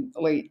in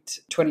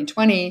late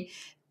 2020.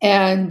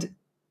 And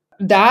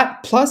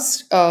that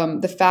plus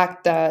the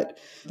fact that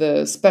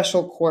the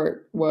special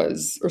court or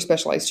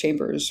specialized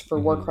chambers for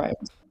war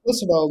crimes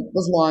Kosovo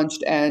was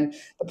launched and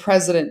the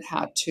president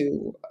had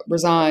to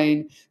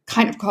resign,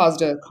 kind of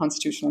caused a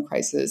constitutional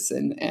crisis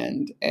and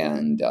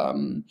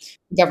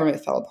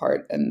government fell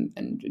apart and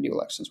new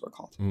elections were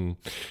called.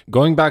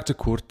 Going back to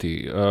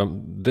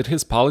Kurti, did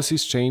his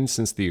policies change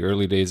since the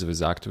early days of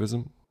his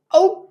activism?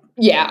 Oh,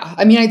 yeah.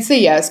 I mean, I'd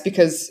say yes,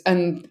 because,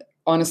 and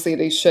honestly,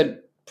 they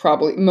should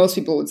probably, most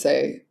people would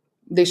say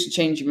they should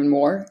change even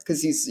more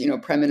because he's,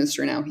 prime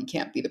minister now. He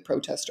can't be the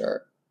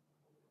protester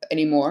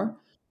anymore.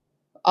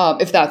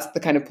 if that's the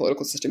kind of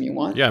political system you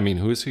want. Yeah, I mean,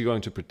 who is he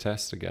going to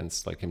protest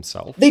against? Like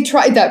himself? They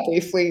tried that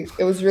briefly.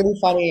 It was really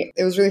funny.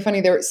 There was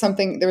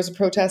a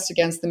protest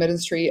against the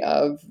Ministry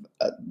of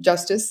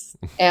Justice,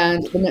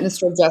 and the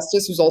Minister of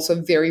Justice was also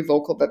a very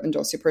vocal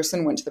Vetmandossia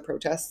person, went to the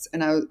protests,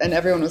 and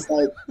everyone was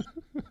like,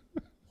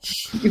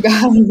 "You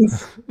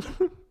guys."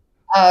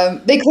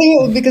 They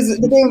claim because it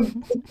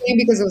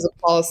was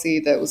a policy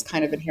that was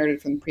kind of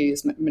inherited from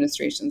previous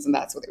administrations, and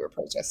that's what they were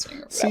protesting.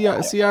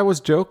 Or See, I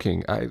was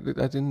joking. I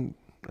didn't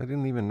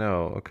even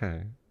know.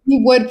 Okay. He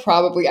would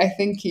probably. I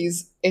think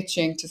he's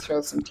itching to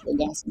throw some tear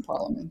gas in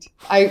Parliament.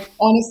 I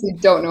honestly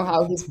don't know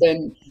how he's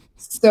been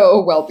so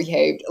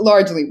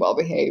largely well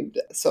behaved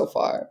so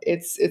far.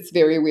 It's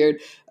very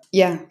weird.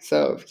 Yeah.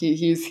 So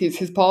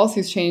his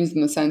policy's changed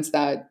in the sense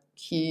that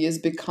he has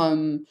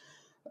become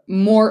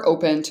more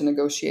open to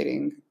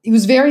negotiating. He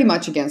was very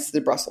much against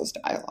the Brussels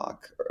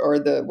dialogue, or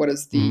the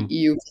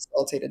EU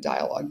facilitated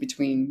dialogue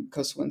between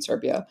Kosovo and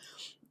Serbia,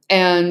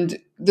 and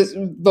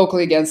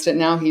vocally against it.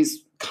 Now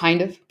he's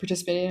kind of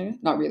participating in it,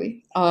 not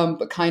really,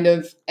 but kind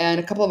of, and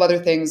a couple of other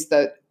things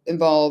that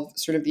involve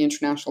sort of the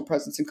international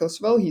presence in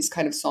Kosovo. He's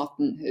kind of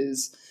softened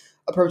his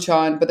approach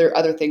on, but there are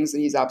other things that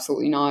he's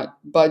absolutely not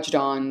budged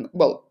on.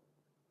 Well,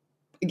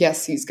 I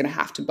guess he's going to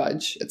have to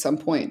budge at some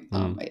point.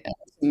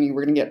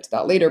 We're going to get to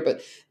that later,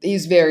 but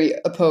he's very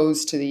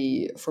opposed to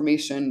the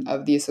formation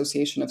of the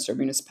Association of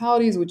Serbian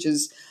Municipalities, which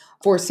is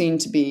foreseen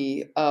to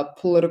be a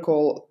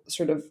political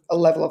sort of a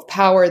level of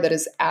power that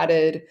is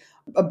added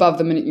above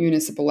the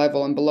municipal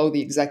level and below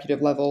the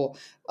executive level,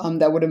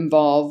 that would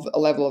involve a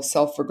level of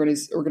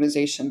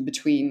self-organization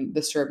between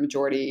the Serb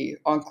majority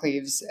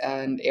enclaves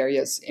and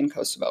areas in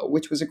Kosovo,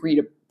 which was agreed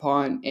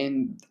upon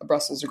in a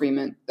Brussels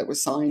agreement that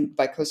was signed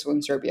by Kosovo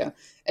and Serbia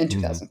in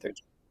 2013.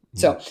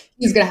 So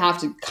he's going to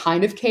have to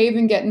kind of cave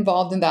and get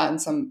involved in that in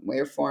some way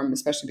or form,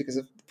 especially because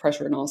of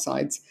pressure on all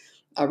sides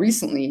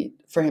recently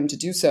for him to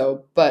do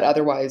so. But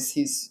otherwise,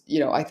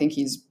 I think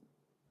he's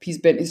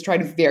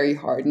tried very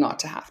hard not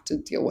to have to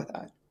deal with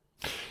that.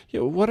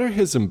 Yeah, what are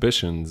his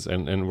ambitions,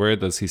 and where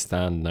does he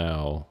stand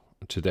now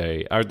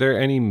today? Are there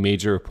any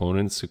major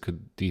opponents who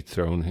could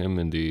dethrone him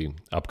in the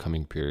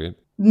upcoming period?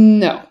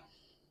 No.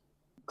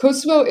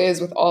 Kosovo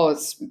is, with all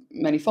its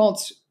many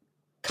faults,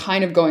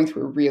 kind of going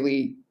through a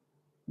really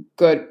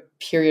good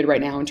period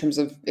right now in terms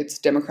of its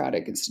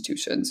democratic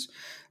institutions.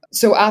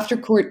 So after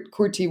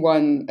Kurti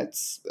won at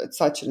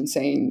such an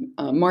insane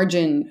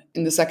margin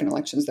in the second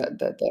elections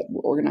that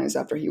were organized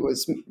after he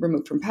was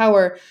removed from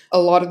power, a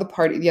lot of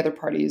the other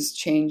parties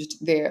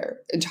changed their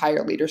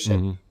entire leadership.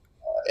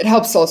 It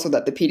helps also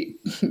that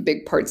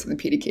big parts of the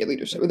PDK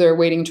leadership, they're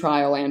awaiting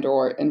trial and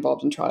or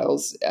involved in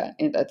trials at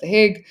The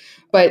Hague,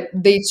 but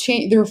they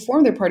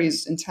reformed their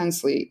parties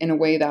intensely in a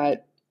way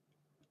that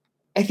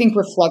I think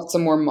reflects a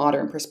more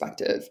modern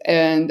perspective.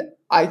 And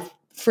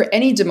for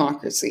any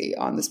democracy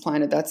on this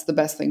planet, that's the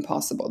best thing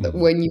possible. That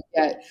when you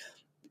get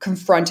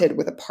confronted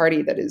with a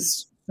party that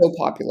is so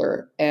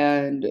popular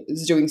and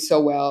is doing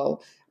so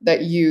well,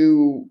 that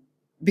you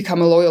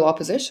become a loyal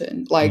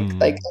opposition, like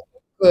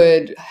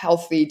good,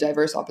 healthy,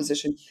 diverse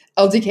opposition.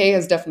 LDK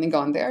has definitely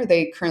gone there.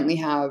 They currently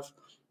have,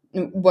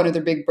 one of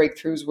their big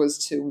breakthroughs was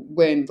to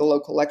win the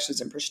local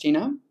elections in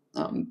Pristina.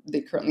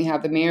 They currently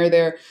have the mayor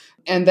there,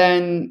 and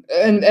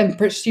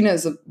Pristina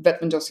is a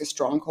Vetmandossia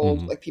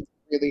stronghold. Like, people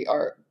really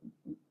are,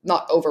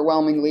 not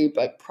overwhelmingly,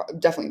 but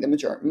definitely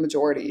the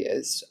majority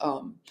is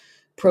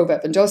pro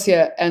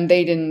Vetmandossia, and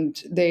they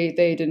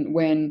didn't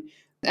win.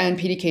 And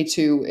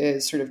PDK2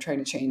 is sort of trying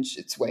to change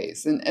its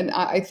ways, and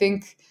I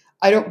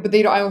don't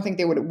think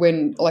they would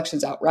win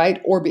elections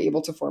outright or be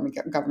able to form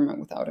a government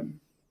without him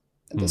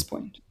at this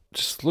point.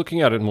 Just looking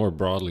at it more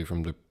broadly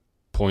from the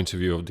point of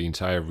view of the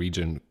entire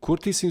region,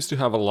 Kurti seems to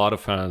have a lot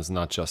of fans,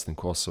 not just in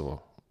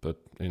Kosovo, but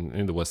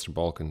in the Western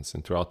Balkans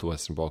and throughout the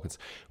Western Balkans.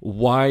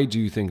 Why do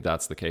you think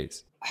that's the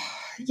case?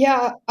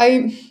 Yeah,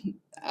 I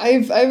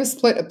have a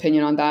split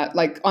opinion on that.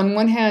 Like, on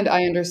one hand,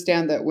 I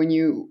understand that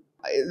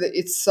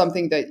it's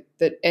something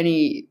that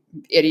any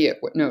idiot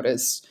would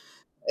notice,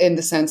 in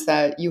the sense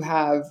that you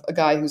have a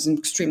guy who's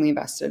extremely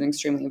invested and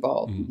extremely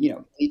involved.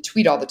 They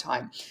tweet all the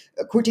time.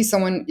 Kurti's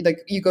someone, like,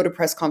 you go to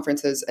press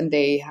conferences and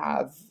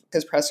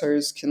because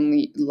pressers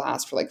can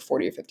last for like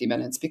 40 or 50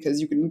 minutes,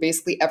 because you can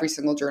basically, every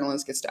single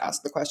journalist gets to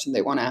ask the question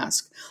they want to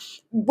ask.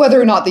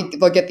 Whether or not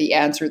they'll get the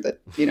answer that,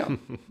 they're trying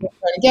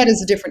to get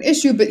is a different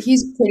issue, but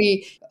he's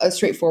pretty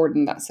straightforward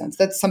in that sense.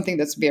 That's something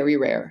that's very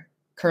rare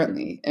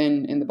currently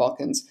in the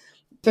Balkans,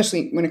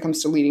 especially when it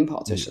comes to leading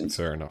politicians.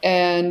 Fair enough.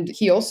 And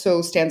he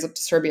also stands up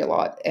to Serbia a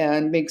lot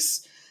and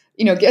makes,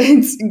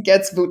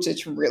 gets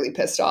Vučić really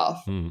pissed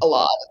off a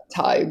lot of the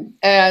time.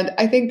 And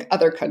I think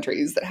other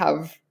countries that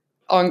have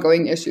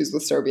ongoing issues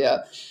with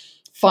Serbia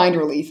find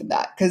relief in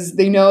that, because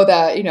they know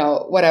that,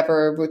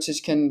 whatever,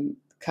 Vučić can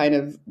kind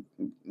of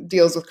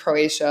deals with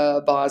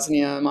Croatia,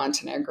 Bosnia,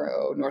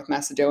 Montenegro, North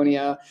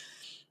Macedonia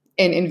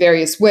in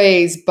various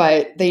ways,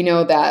 but they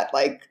know that,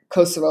 like,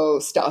 Kosovo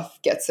stuff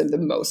gets him the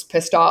most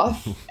pissed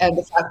off. And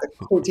the fact that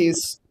Kurti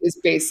is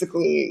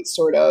basically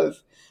sort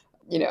of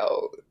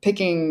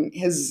picking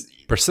his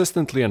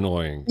Persistently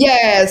annoying.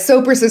 Yeah,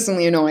 so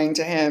persistently annoying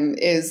to him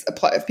is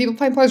if people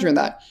find pleasure in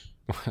that.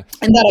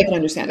 And that I can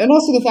understand. And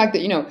also the fact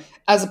that,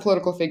 as a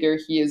political figure,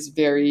 he is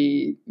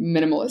very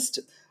minimalist.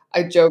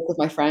 I joke with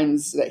my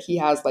friends that he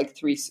has like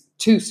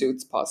two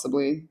suits,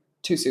 possibly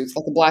two suits,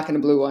 like a black and a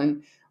blue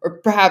one, or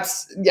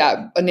perhaps,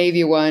 a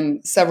navy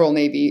one, several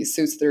navy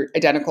suits that are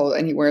identical,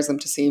 and he wears them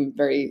to seem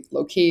very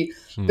low key.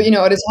 But,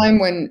 at a time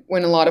when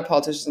a lot of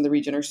politicians in the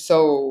region are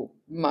so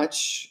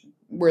much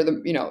where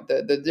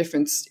the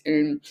difference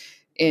in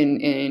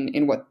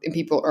what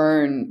people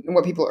earn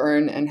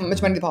and how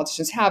much money the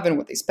politicians have and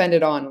what they spend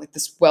it on, like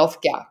this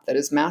wealth gap that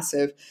is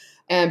massive,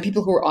 and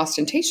people who are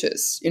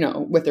ostentatious,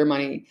 with their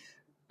money.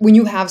 When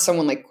you have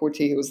someone like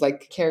Kurti, who's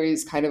like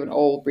carries kind of an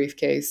old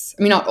briefcase,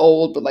 I mean, not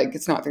old, but like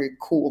it's not very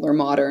cool or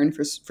modern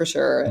for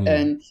sure,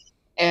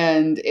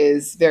 and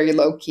is very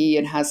low key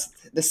and has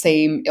the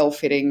same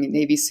ill-fitting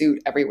navy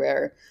suit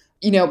everywhere.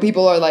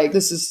 People are like,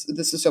 this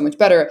is so much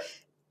better.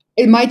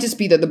 It might just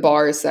be that the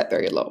bar is set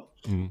very low.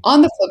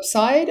 On the flip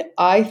side,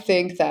 I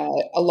think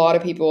that a lot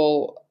of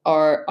people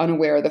are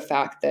unaware of the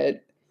fact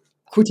that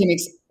Kurti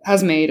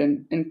has made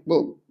and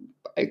will,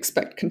 I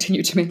expect,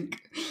 continue to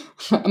make.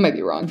 I might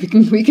be wrong.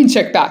 We can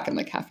check back in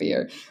like half a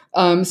year.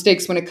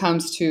 Mistakes when it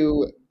comes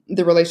to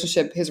his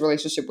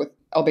relationship with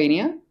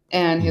Albania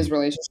and his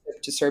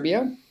relationship to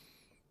Serbia.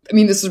 I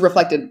mean, this is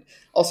reflected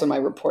also in my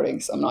reporting,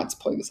 so I'm not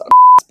just pulling this out of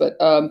but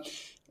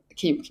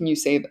can we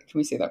say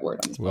that word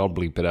on this? We'll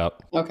bleep it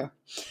out. Okay.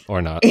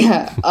 Or not.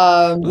 Yeah.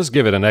 Let's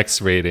give it an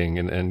X rating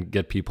and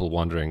get people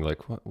wondering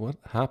like what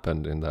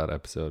happened in that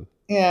episode.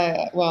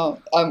 Yeah.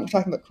 Well, we're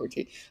talking about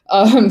Kurti.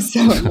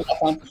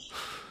 So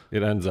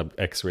it ends up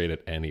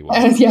X-rated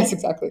anyway. Yes,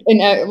 exactly. And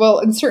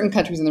in certain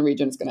countries in the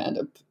region, it's going to end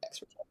up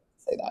X-rated.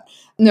 Say that.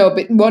 No,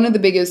 but one of the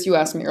biggest, you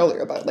asked me earlier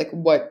about like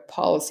what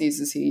policies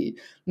does he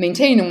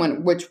maintain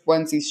and which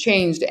ones he's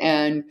changed,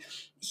 and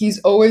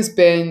he's always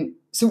been.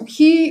 So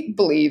he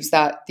believes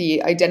that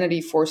the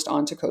identity forced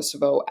onto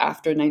Kosovo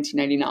after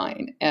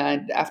 1999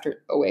 and after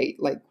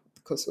 2008, like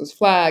Kosovo's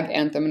flag,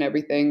 anthem, and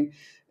everything,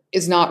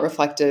 is not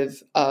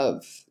reflective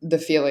of the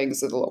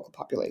feelings of the local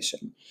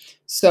population.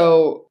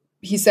 So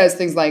he says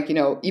things like,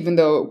 even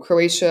though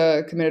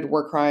Croatia committed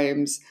war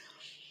crimes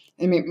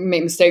and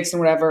made mistakes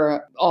and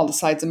whatever, all the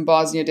sides in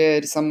Bosnia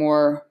did, some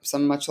more,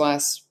 some much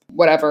less,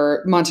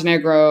 whatever.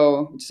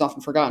 Montenegro, which is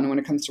often forgotten when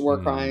it comes to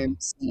war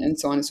crimes, and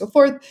so on and so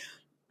forth.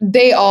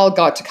 They all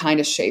got to kind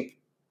of shape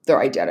their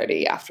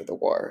identity after the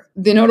war.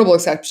 The notable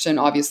exception,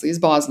 obviously, is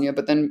Bosnia,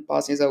 but then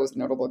Bosnia is always a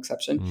notable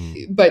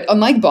exception. But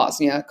unlike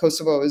Bosnia,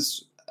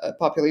 Kosovo's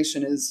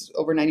population is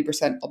over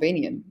 90%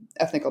 Albanian,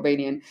 ethnic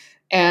Albanian.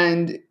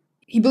 And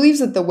he believes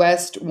that the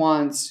West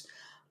wants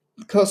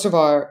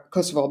Kosovo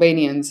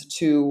Albanians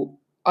to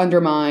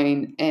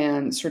undermine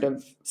and sort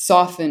of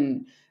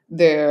soften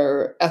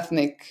their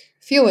ethnic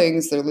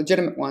feelings, their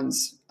legitimate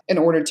ones, in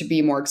order to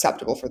be more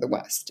acceptable for the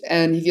West.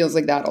 And he feels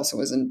like that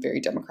also isn't very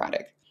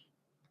democratic.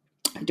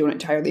 I don't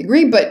entirely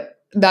agree, but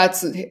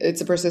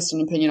it's a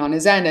persistent opinion on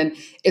his end. And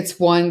it's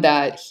one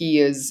that he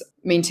has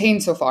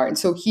maintained so far. And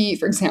so he,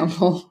 for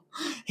example,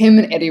 him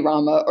and Edi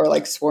Rama are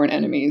like sworn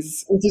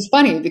enemies, which is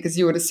funny because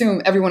you would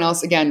assume everyone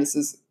else, again,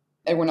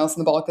 everyone else in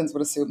the Balkans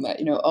would assume that,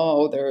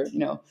 they're,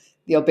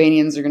 the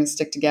Albanians are going to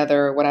stick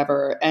together or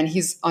whatever. And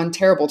he's on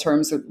terrible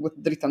terms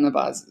with Dritan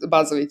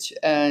Bazovic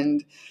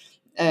and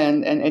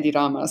Edi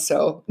Rama,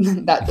 so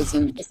that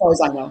doesn't, as far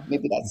as I know,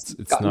 maybe that's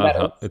gotten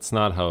better. It's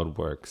not how it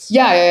works.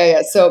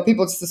 Yeah. So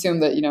people just assume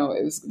that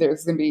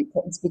there's going to be,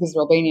 it's because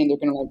they're Albanian, they're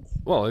going to like.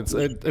 Well,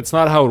 it's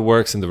not how it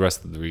works in the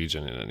rest of the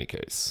region. In any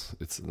case,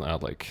 it's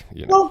not like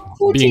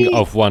being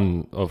of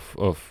one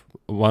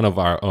of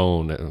our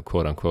own,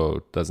 quote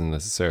unquote, doesn't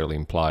necessarily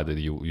imply that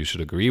you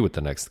should agree with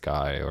the next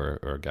guy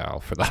or gal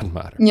for that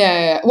matter.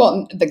 Yeah.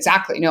 Well,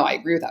 exactly. No, I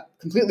agree with that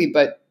completely,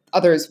 but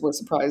others were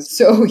surprised.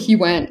 So he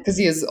went, because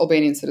he has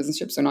Albanian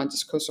citizenship, so not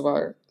just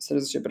Kosovar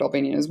citizenship, but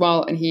Albanian as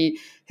well. And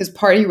his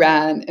party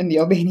ran in the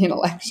Albanian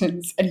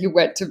elections, and he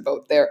went to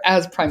vote there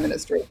as prime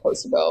minister of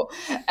Kosovo.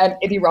 And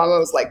Edi Rama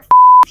was like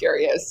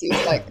furious. He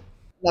was like,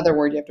 another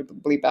word you have to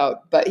bleep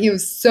out. But he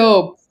was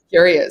so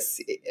furious,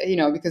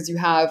 because you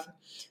have,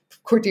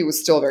 Kurti was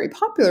still very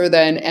popular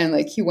then, and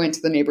like he went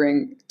to the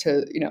neighboring,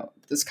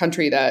 this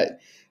country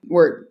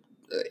where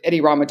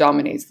Edi Rama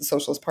dominates, the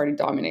Socialist Party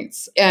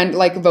dominates, and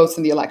like votes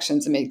in the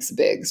elections and makes a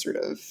big sort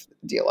of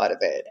deal out of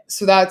it.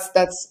 So that's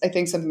I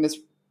think something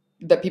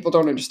that people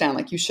don't understand.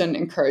 Like you shouldn't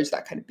encourage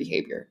that kind of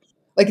behavior.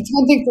 Like it's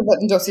one thing for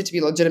Vetosi to be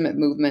a legitimate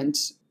movement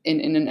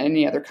in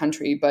any other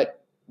country,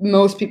 but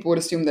most people would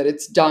assume that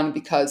it's done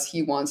because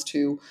he wants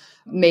to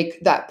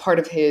make that part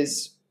of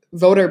his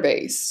voter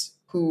base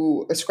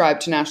who ascribe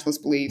to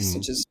nationalist beliefs,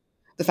 such as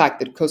the fact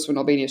that Kosovo and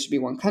Albania should be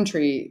one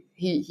country.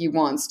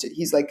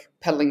 He's like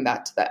peddling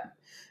that to them.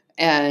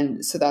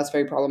 And so that's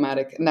very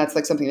problematic. And that's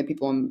like something that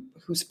people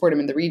who support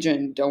him in the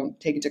region don't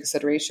take into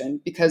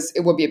consideration, because it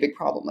would be a big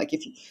problem. Like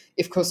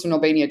if Kosovo and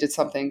Albania did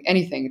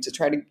anything to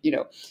try to,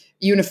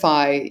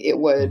 unify, it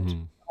would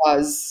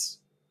cause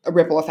a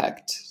ripple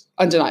effect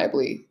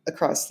undeniably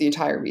across the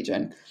entire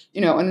region.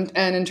 And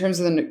in terms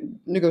of the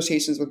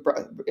negotiations with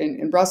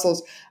in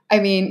Brussels, I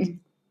mean,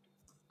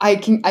 I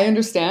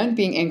understand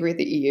being angry at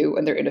the EU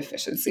and their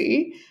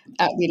inefficiency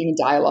at leading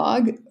a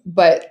dialogue,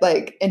 but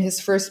like in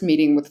his first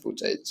meeting with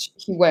Vučić,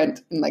 he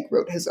went and like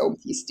wrote his own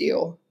peace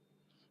deal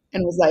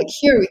and was like,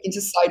 "Here, we can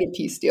just sign a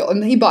peace deal."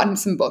 And then he bought him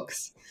some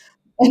books,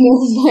 and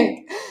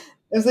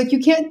it was like, you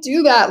can't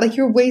do that. Like,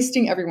 you're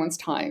wasting everyone's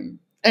time.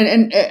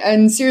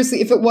 And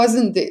seriously, if it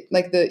wasn't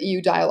the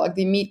EU dialogue,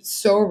 they meet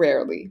so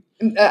rarely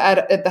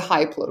at the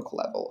high political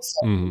level.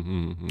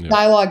 So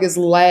dialogue is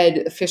led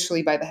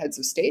officially by the heads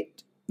of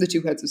state, the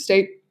two heads of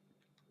state.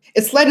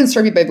 It's led in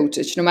Serbia by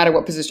Vučić, no matter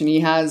what position he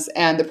has,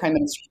 and the prime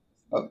minister.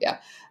 Oh, yeah.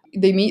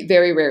 They meet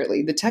very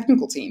rarely. The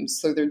technical teams,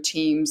 so they're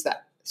teams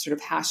that sort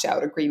of hash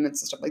out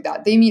agreements and stuff like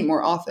that, they meet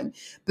more often.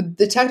 But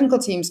the technical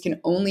teams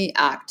can only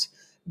act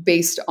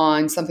based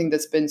on something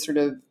that's been sort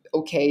of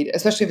okayed,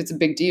 especially if it's a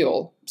big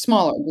deal.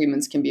 Smaller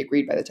agreements can be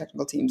agreed by the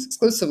technical teams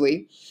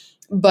exclusively,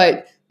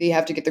 but they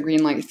have to get the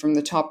green light from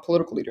the top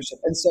political leadership.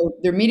 And so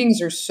their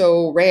meetings are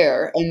so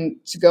rare, and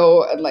to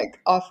go and like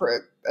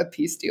offer a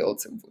peace deal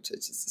to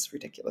Vučić is just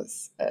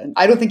ridiculous. And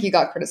I don't think he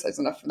got criticized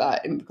enough for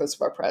that in the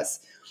Kosovo press,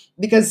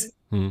 because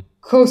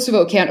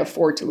Kosovo can't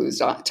afford to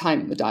lose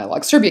time in the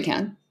dialogue. Serbia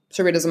can.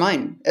 Serbia doesn't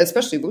mind,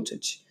 especially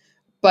Vučić.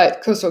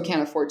 But Kosovo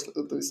can't afford to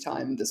lose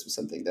time. This was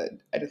something that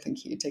I don't think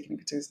he had taken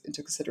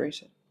into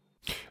consideration.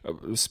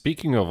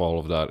 Speaking of all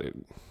of that,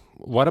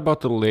 what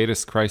about the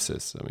latest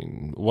crisis? I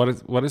mean,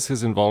 what is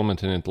his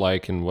involvement in it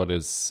like, and what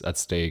is at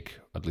stake,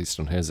 at least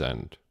on his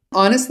end?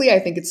 Honestly, I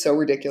think it's so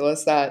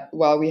ridiculous that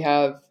while we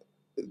have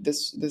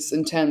this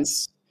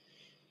intense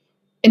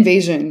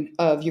invasion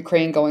of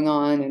Ukraine going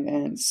on,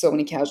 and so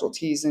many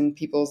casualties and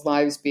people's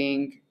lives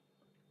being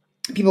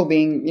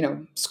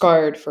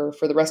scarred for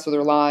the rest of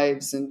their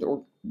lives, and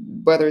or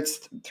whether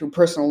it's through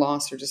personal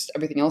loss or just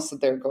everything else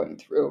that they're going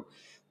through,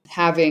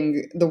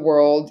 having the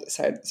world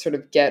sort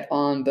of get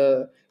on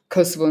the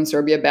Kosovo and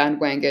Serbia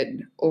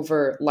bandwagon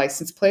over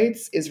license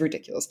plates is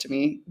ridiculous to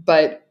me.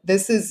 But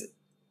the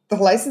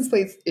license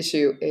plates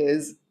issue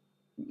is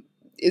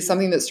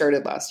something that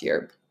started last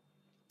year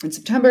in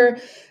September.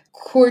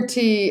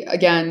 Kurti,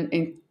 again,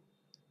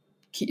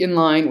 in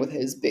line with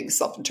his big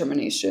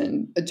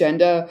self-determination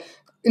agenda,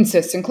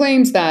 insists and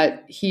claims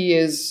that he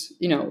is,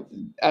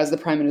 as the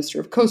prime minister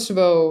of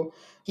Kosovo,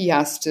 he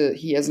has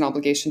an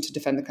obligation to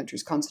defend the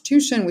country's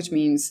constitution,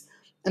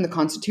 and the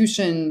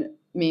constitution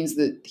means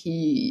that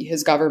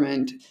his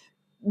government,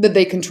 that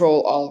they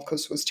control all of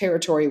Kosovo's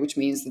territory, which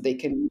means that they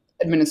can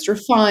administer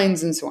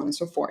fines and so on and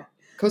so forth.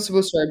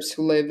 Kosovo Serbs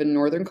who live in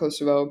northern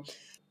Kosovo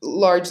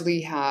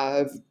largely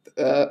have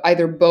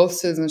either both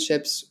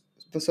citizenships,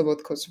 so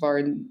both Kosovar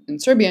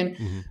and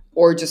Serbian,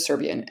 or just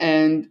Serbian.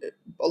 And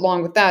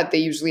along with that, they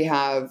usually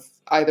have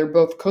either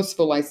both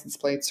Kosovo license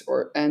plates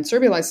and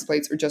Serbia license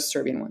plates, or just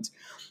Serbian ones.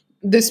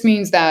 This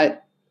means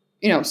that,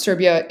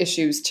 Serbia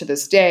issues to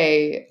this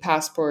day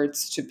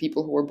passports to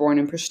people who were born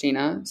in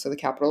Pristina, so the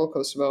capital of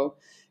Kosovo,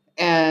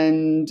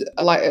 and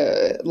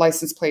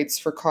license plates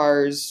for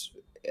cars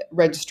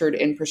registered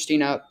in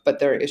Pristina, but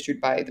they're issued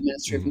by the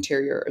Ministry of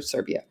Interior of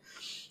Serbia,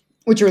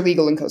 which are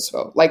legal in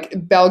Kosovo.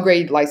 Like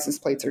Belgrade license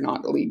plates are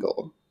not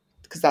illegal,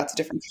 because that's a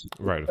different thing.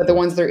 Right. But the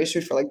ones that are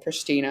issued for like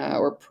Pristina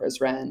or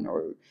Prizren,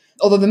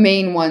 although the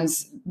main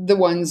ones, the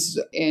ones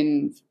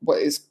in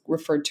what is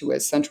referred to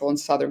as central and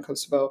southern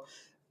Kosovo,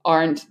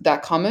 aren't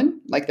that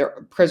common. Like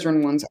their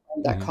Prizren ones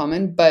aren't that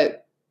common,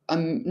 but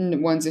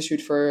ones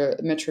issued for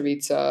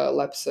Mitrovica,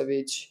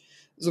 Lepsović,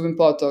 Zubin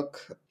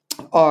Potok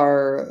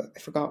are, I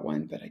forgot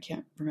one, but I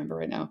can't remember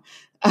right now.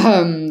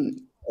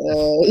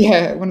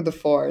 One of the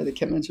four that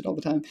Kim mentioned all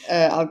the time.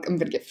 I'm going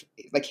to get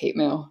like hate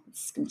mail.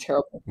 It's going to be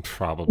terrible.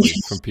 Probably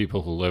from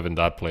people who live in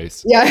that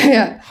place.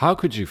 Yeah. How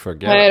could you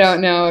forget? I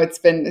don't know.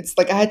 It's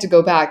like I had to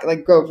go back,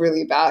 like go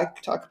really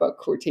back, talk about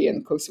Kurti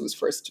and Kosovo's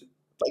first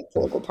like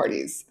political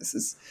parties. This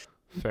is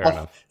fair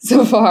enough.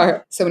 So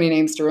far, so many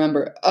names to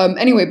remember.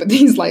 Anyway, but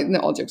these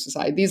all jokes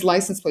aside, these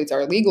license plates are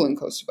illegal in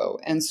Kosovo,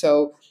 and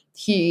so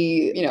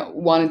he,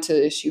 wanted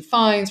to issue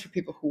fines for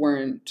people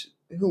who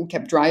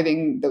kept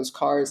driving those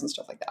cars and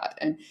stuff like that.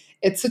 And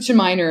it's such a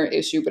minor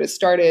issue, but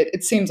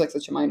it seems like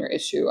such a minor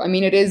issue. I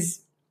mean, it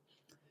is,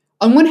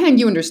 on one hand,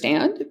 you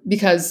understand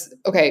because,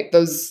 okay,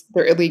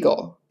 they're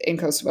illegal in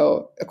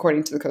Kosovo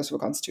according to the Kosovo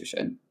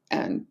constitution,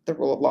 and the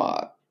rule of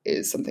law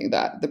is something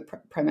that the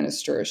prime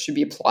minister should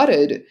be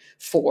applauded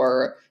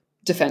for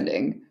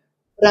defending.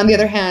 But on the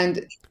other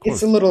hand,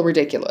 it's a little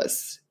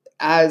ridiculous,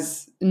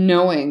 as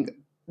knowing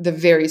the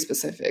very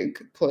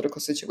specific political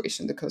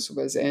situation that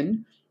Kosovo is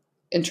in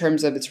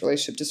terms of its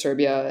relationship to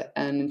Serbia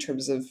and in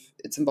terms of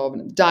its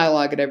involvement in the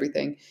dialogue and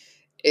everything.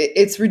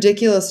 It's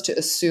ridiculous to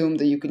assume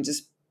that you can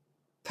just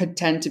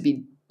pretend to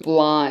be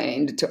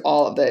blind to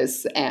all of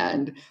this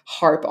and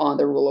harp on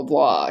the rule of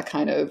law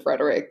kind of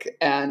rhetoric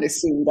and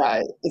assume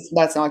that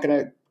that's not going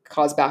to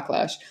cause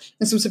backlash.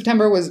 And so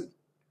September was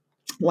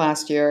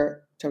last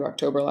year, to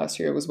October last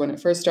year was when it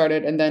first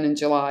started. And then in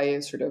July,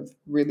 it sort of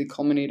really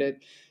culminated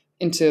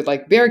into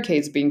like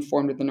barricades being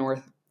formed in the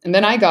north And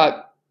then I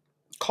got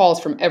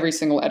calls from every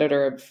single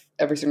editor of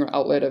every single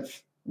outlet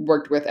I've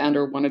worked with and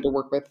or wanted to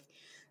work with,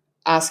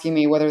 asking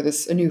me whether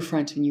a new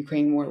front in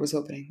Ukraine war was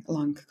opening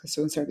along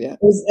Kosovo and Serbia.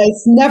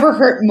 It's never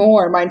hurt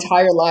more in my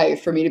entire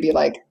life for me to be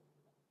like,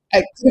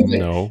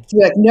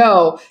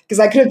 no, because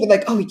I could have been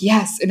like, oh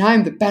yes, and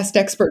I'm the best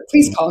expert.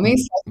 Please call me.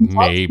 So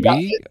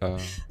Maybe.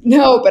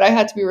 No, but I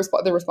had to be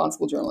the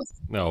responsible journalist.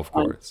 No, of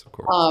course.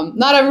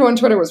 Not everyone on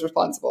Twitter was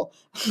responsible,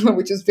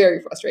 which is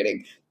very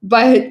frustrating.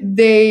 But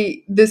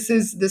this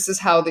is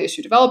how the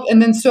issue developed,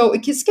 and then so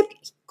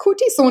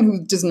Kurti is someone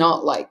who does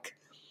not like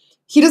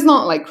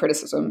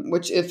criticism,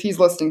 which if he's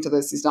listening to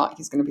this, he's going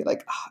to be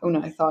like, oh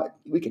no, I thought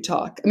we could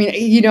talk. I mean,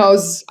 he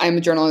knows I'm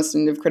a journalist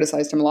and have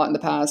criticized him a lot in the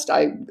past.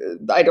 I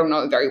don't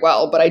know him very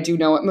well, but I do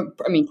know him,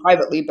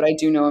 privately, but I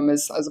do know him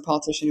as a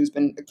politician who's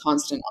been a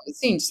constant on the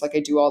scene, just like I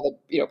do all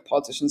the,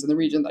 politicians in the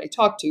region that I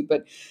talk to.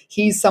 But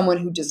he's someone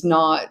who does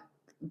not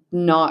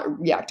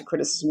react to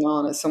criticism well,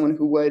 and as someone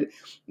who would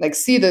like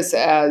see this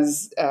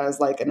as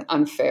like an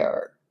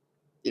unfair,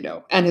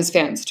 and his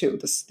fans too.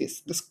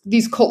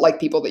 These cult-like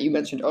people that you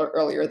mentioned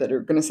earlier that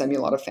are going to send me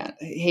a lot of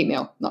hate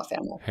mail, not fan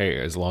mail. Hey,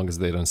 as long as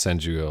they don't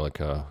send you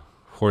like a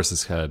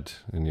horse's head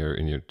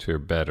to your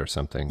bed or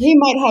something. He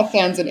might have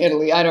fans in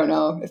Italy. I don't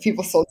know if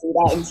people still do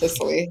that in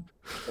Sicily.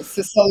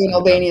 Sicilian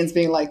Albanians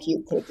being like,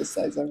 you put this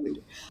as our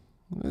leader.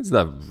 Is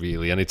that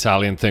really an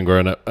Italian thing or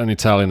an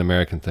Italian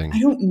American thing? I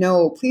don't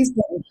know. Please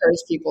don't encourage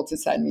people to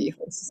send me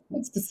horse's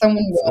heads because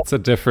someone will. It's a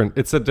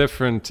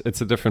different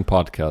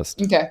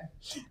podcast. Okay.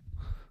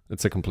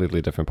 It's a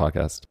completely different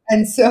podcast.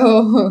 And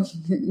so,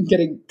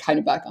 getting kind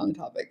of back on the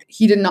topic,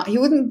 he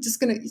wasn't just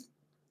going to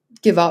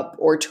give up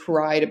or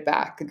try to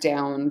back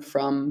down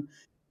from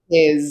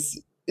his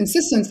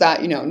insistence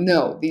that,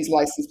 no, these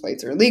license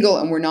plates are illegal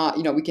and we're not,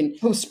 we can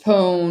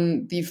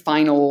postpone the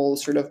final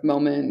sort of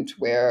moment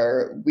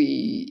where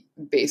we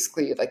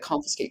basically like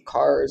confiscate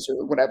cars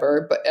or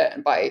whatever, but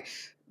by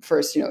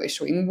first,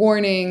 issuing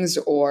warnings,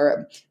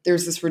 or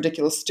there's this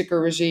ridiculous sticker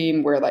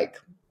regime where like,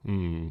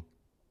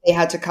 they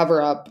had to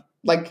cover up,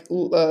 like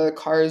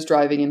cars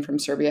driving in from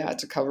Serbia had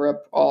to cover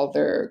up all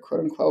their quote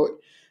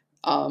unquote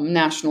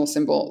national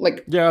symbol.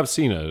 Like, yeah, I've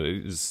seen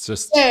it. It's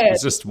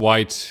just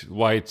white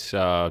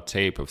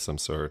tape of some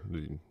sort,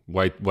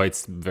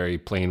 white, very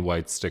plain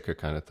white sticker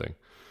kind of thing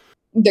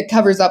that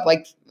covers up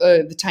like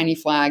the tiny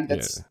flag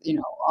that's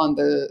on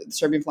the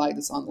Serbian flag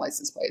that's on the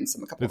license plate and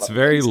some couple. It's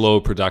very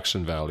low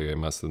production value, I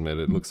must admit.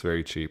 It looks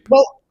very cheap.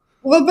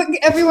 Well, but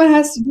everyone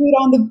has to do it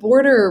on the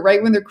border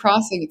right when they're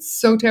crossing. It's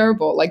so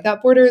terrible. Like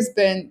that border has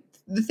been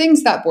the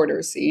things that border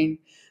has seen.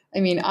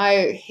 I mean,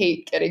 I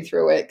hate getting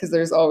through it because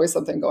there's always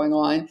something going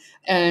on.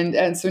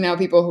 And so now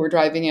people who are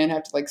driving in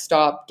have to like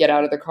stop, get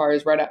out of their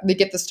cars right out. They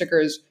get the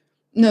stickers.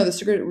 No, the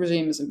sticker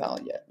regime isn't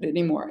valid yet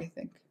anymore, I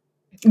think.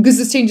 Because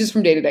this changes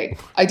from day to day.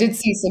 I did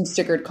see some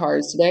stickered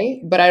cars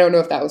today, but I don't know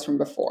if that was from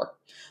before.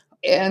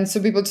 And so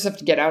people just have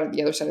to get out of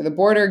the other side of the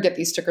border, get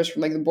these stickers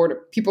from like the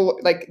border. People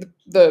like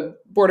the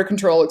border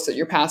control looks at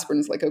your passport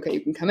and is like, okay,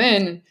 you can come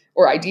in,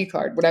 or ID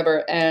card,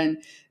 whatever.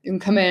 And you can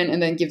come in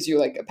and then gives you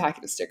like a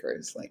packet of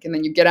stickers, like, and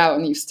then you get out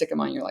and you stick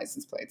them on your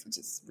license plates, which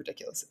is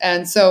ridiculous.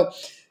 And so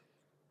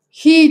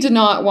he did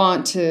not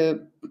want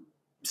to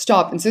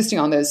stop insisting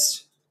on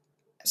this.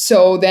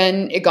 So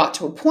then it got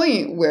to a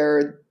point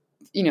where,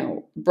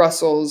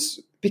 Brussels,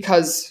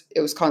 because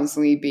it was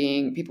constantly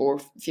people were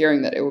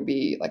fearing that it would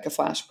be like a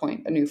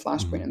new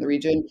flashpoint in the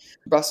region.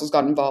 Brussels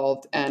got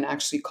involved and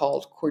actually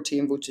called Kurti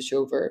and Vučić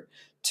over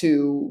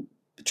to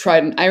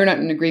try to iron out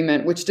an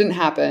agreement, which didn't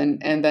happen.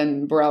 And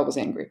then Borrell was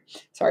angry.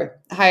 Sorry.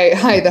 The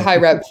high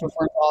rep for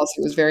foreign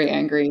policy was very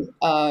angry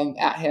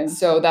at him.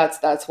 So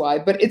that's why.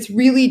 But it's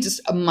really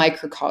just a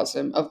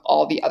microcosm of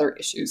all the other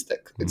issues that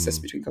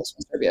exist between Kosovo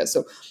and Serbia.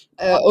 So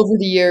over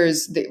the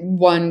years, the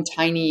one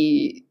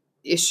tiny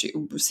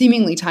issue,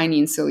 seemingly tiny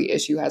and silly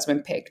issue, has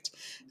been picked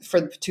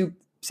for the two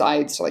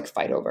sides to like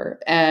fight over.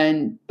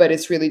 But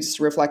it's really just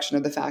a reflection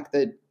of the fact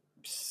that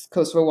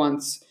Kosovo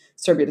wants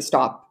Serbia to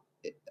stop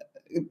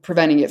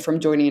preventing it from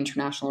joining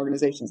international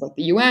organizations like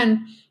the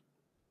UN,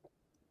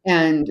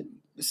 and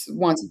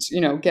wants it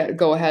to,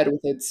 go ahead with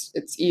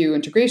its EU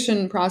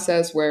integration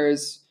process,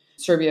 whereas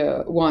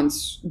Serbia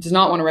does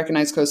not want to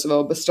recognize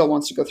Kosovo, but still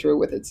wants to go through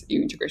with its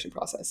EU integration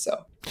process.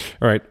 So,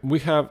 all right, we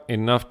have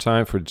enough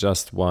time for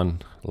just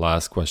one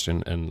last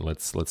question, and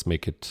let's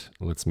make it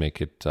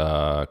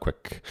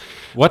quick.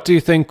 What do you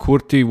think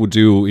Kurti would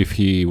do if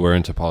he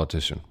weren't a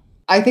politician?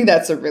 I think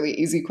that's a really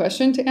easy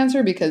question to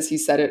answer because he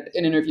said it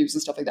in interviews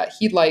and stuff like that.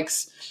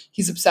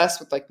 He's obsessed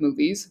with like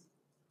movies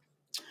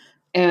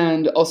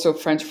and also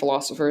French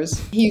philosophers.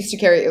 He used to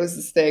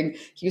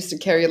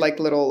carry like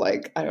little,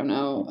 like, I don't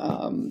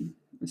know,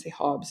 let's say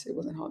Hobbes. It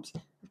wasn't Hobbes.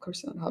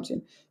 course not,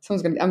 Hobbesian.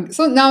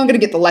 So now I'm gonna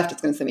get the left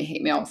that's gonna send me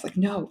hate mail. It's like,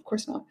 no, of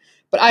course not.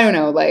 But I don't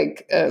know,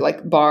 like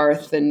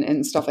Barthes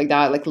and stuff like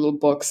that, like little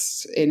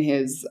books in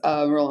his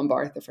Roland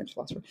Barthes, the French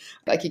philosopher.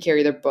 Like he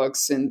carried their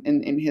books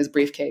in his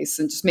briefcase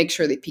and just make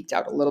sure they peeked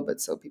out a little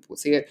bit so people would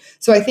see it.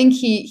 So I think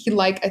he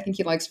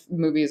likes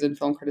movies and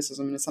film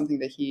criticism, and it's something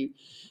that he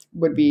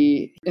would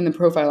be in the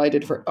profile I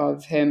did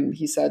of him.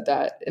 He said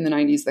that in the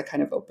 90s that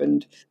kind of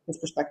opened his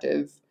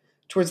perspective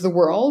towards the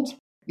world,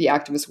 the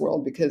activist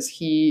world, because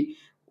he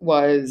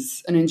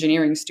was an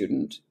engineering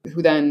student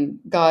who then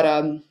got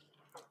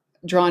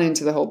drawn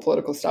into the whole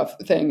political stuff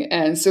thing.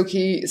 And so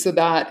he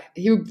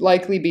would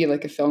likely be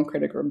like a film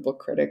critic or a book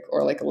critic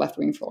or like a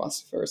left-wing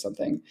philosopher or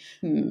something.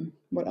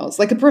 What else?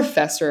 Like a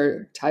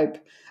professor type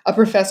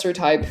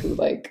who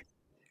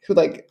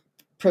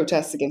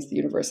protests against the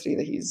university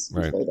that he's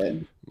employed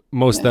in.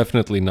 Most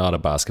definitely not a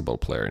basketball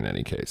player in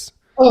any case.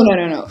 Oh, no,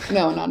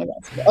 not a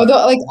basketball.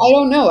 Although, like, I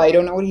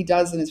don't know what he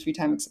does in his free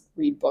time except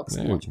read books.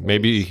 And watch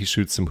Maybe movies. he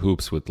shoots some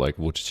hoops with like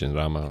Vučić and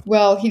Rama.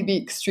 Well, he'd be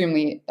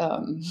extremely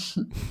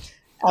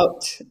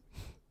out.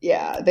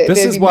 Yeah.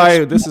 This is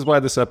why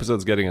this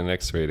episode's getting an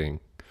X rating.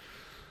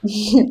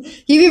 He'd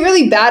be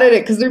really bad at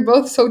it because they're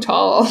both so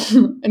tall,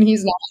 and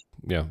he's not.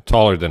 Yeah,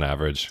 taller than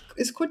average.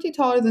 Is Kurti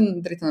taller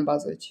than Dritan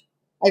Abazovic?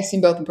 I've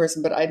seen both in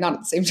person, but not at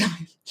the same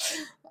time.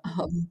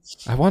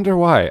 I wonder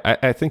why.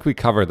 I think we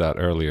covered that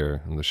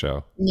earlier in the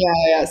show.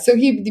 Yeah. So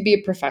he'd be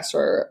a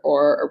professor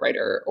or a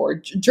writer or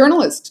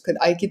journalist. Could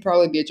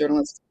probably be a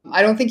journalist.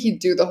 I don't think he'd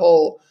do the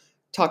whole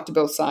talk to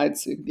both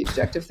sides so he could be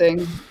objective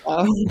thing.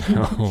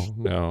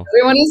 No.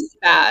 Everyone is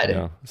bad.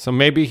 No. So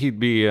maybe he'd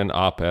be an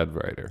op-ed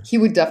writer. He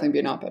would definitely be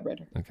an op-ed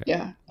writer. Okay.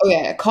 Yeah. Oh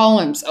yeah.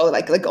 Columns. Oh,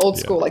 like old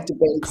school like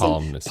debates.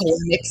 Columnist. And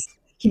polemics.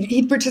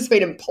 He'd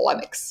participate in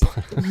polemics.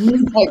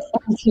 Like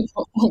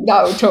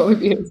that would totally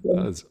be his thing.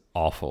 That is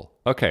awful.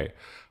 Okay.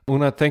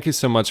 Una, thank you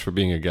so much for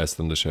being a guest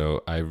on the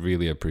show. I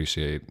really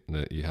appreciate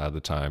that you had the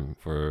time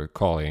for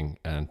calling,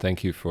 and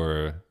thank you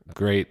for a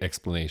great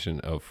explanation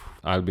of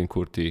Albin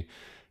Kurti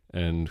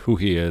and who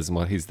he is and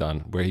what he's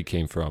done, where he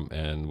came from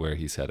and where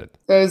he's headed.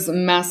 It was a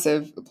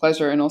massive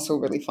pleasure and also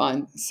really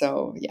fun.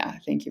 So yeah,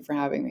 thank you for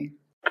having me.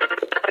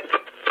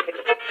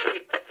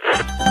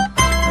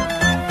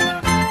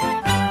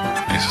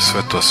 I za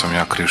sve to sam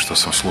ja kriv što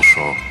sam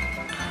slušao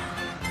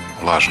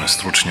lažne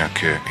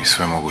stručnjake i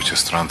sve moguće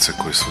strance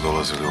koji su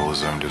dolazili u ovu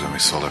zemlju da mi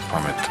sole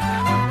pamet.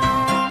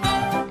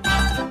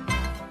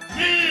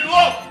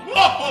 Milo,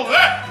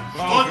 lopove!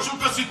 Što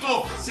čuka si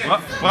to?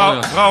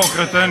 Bravo,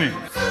 kreteni.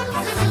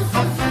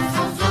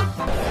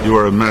 You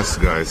are a mess,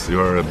 guys. You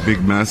are a big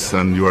mess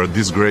and you are a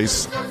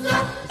disgrace.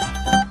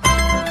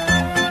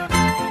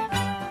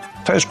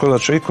 Teško da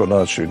će iko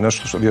naći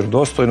nešto što je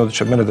vjerodostojno da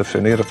će mene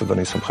definirati da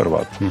nisam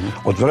Hrvat.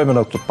 Od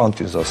vremena to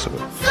pamtim za sebe.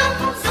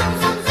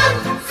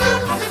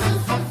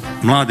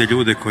 Mlade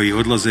ljude koji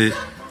odlaze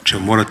će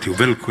morati u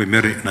velikoj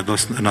mjeri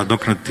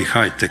nadoknaditi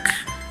high-tech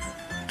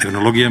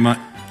tehnologijama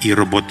i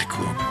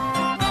robotikom.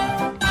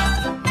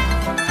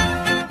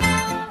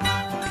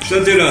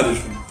 Šta ti radiš?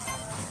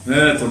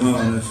 Eto,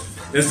 malo nešto.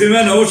 Jesi ti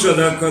mene učio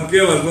da kad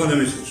pjevaš zlo ne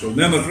misliš?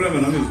 Nemaš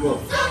vremena mi zlo.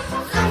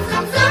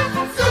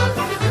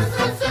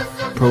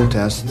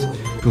 Protest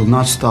will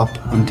not stop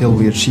until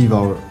we achieve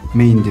our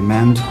main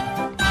demand.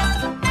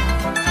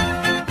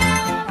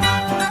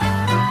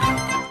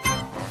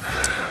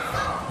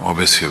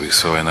 Obesio bih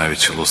se ovaj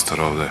najveći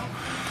luster ovde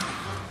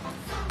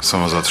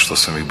samo zato što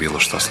sam ih bilo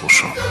šta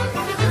slušao.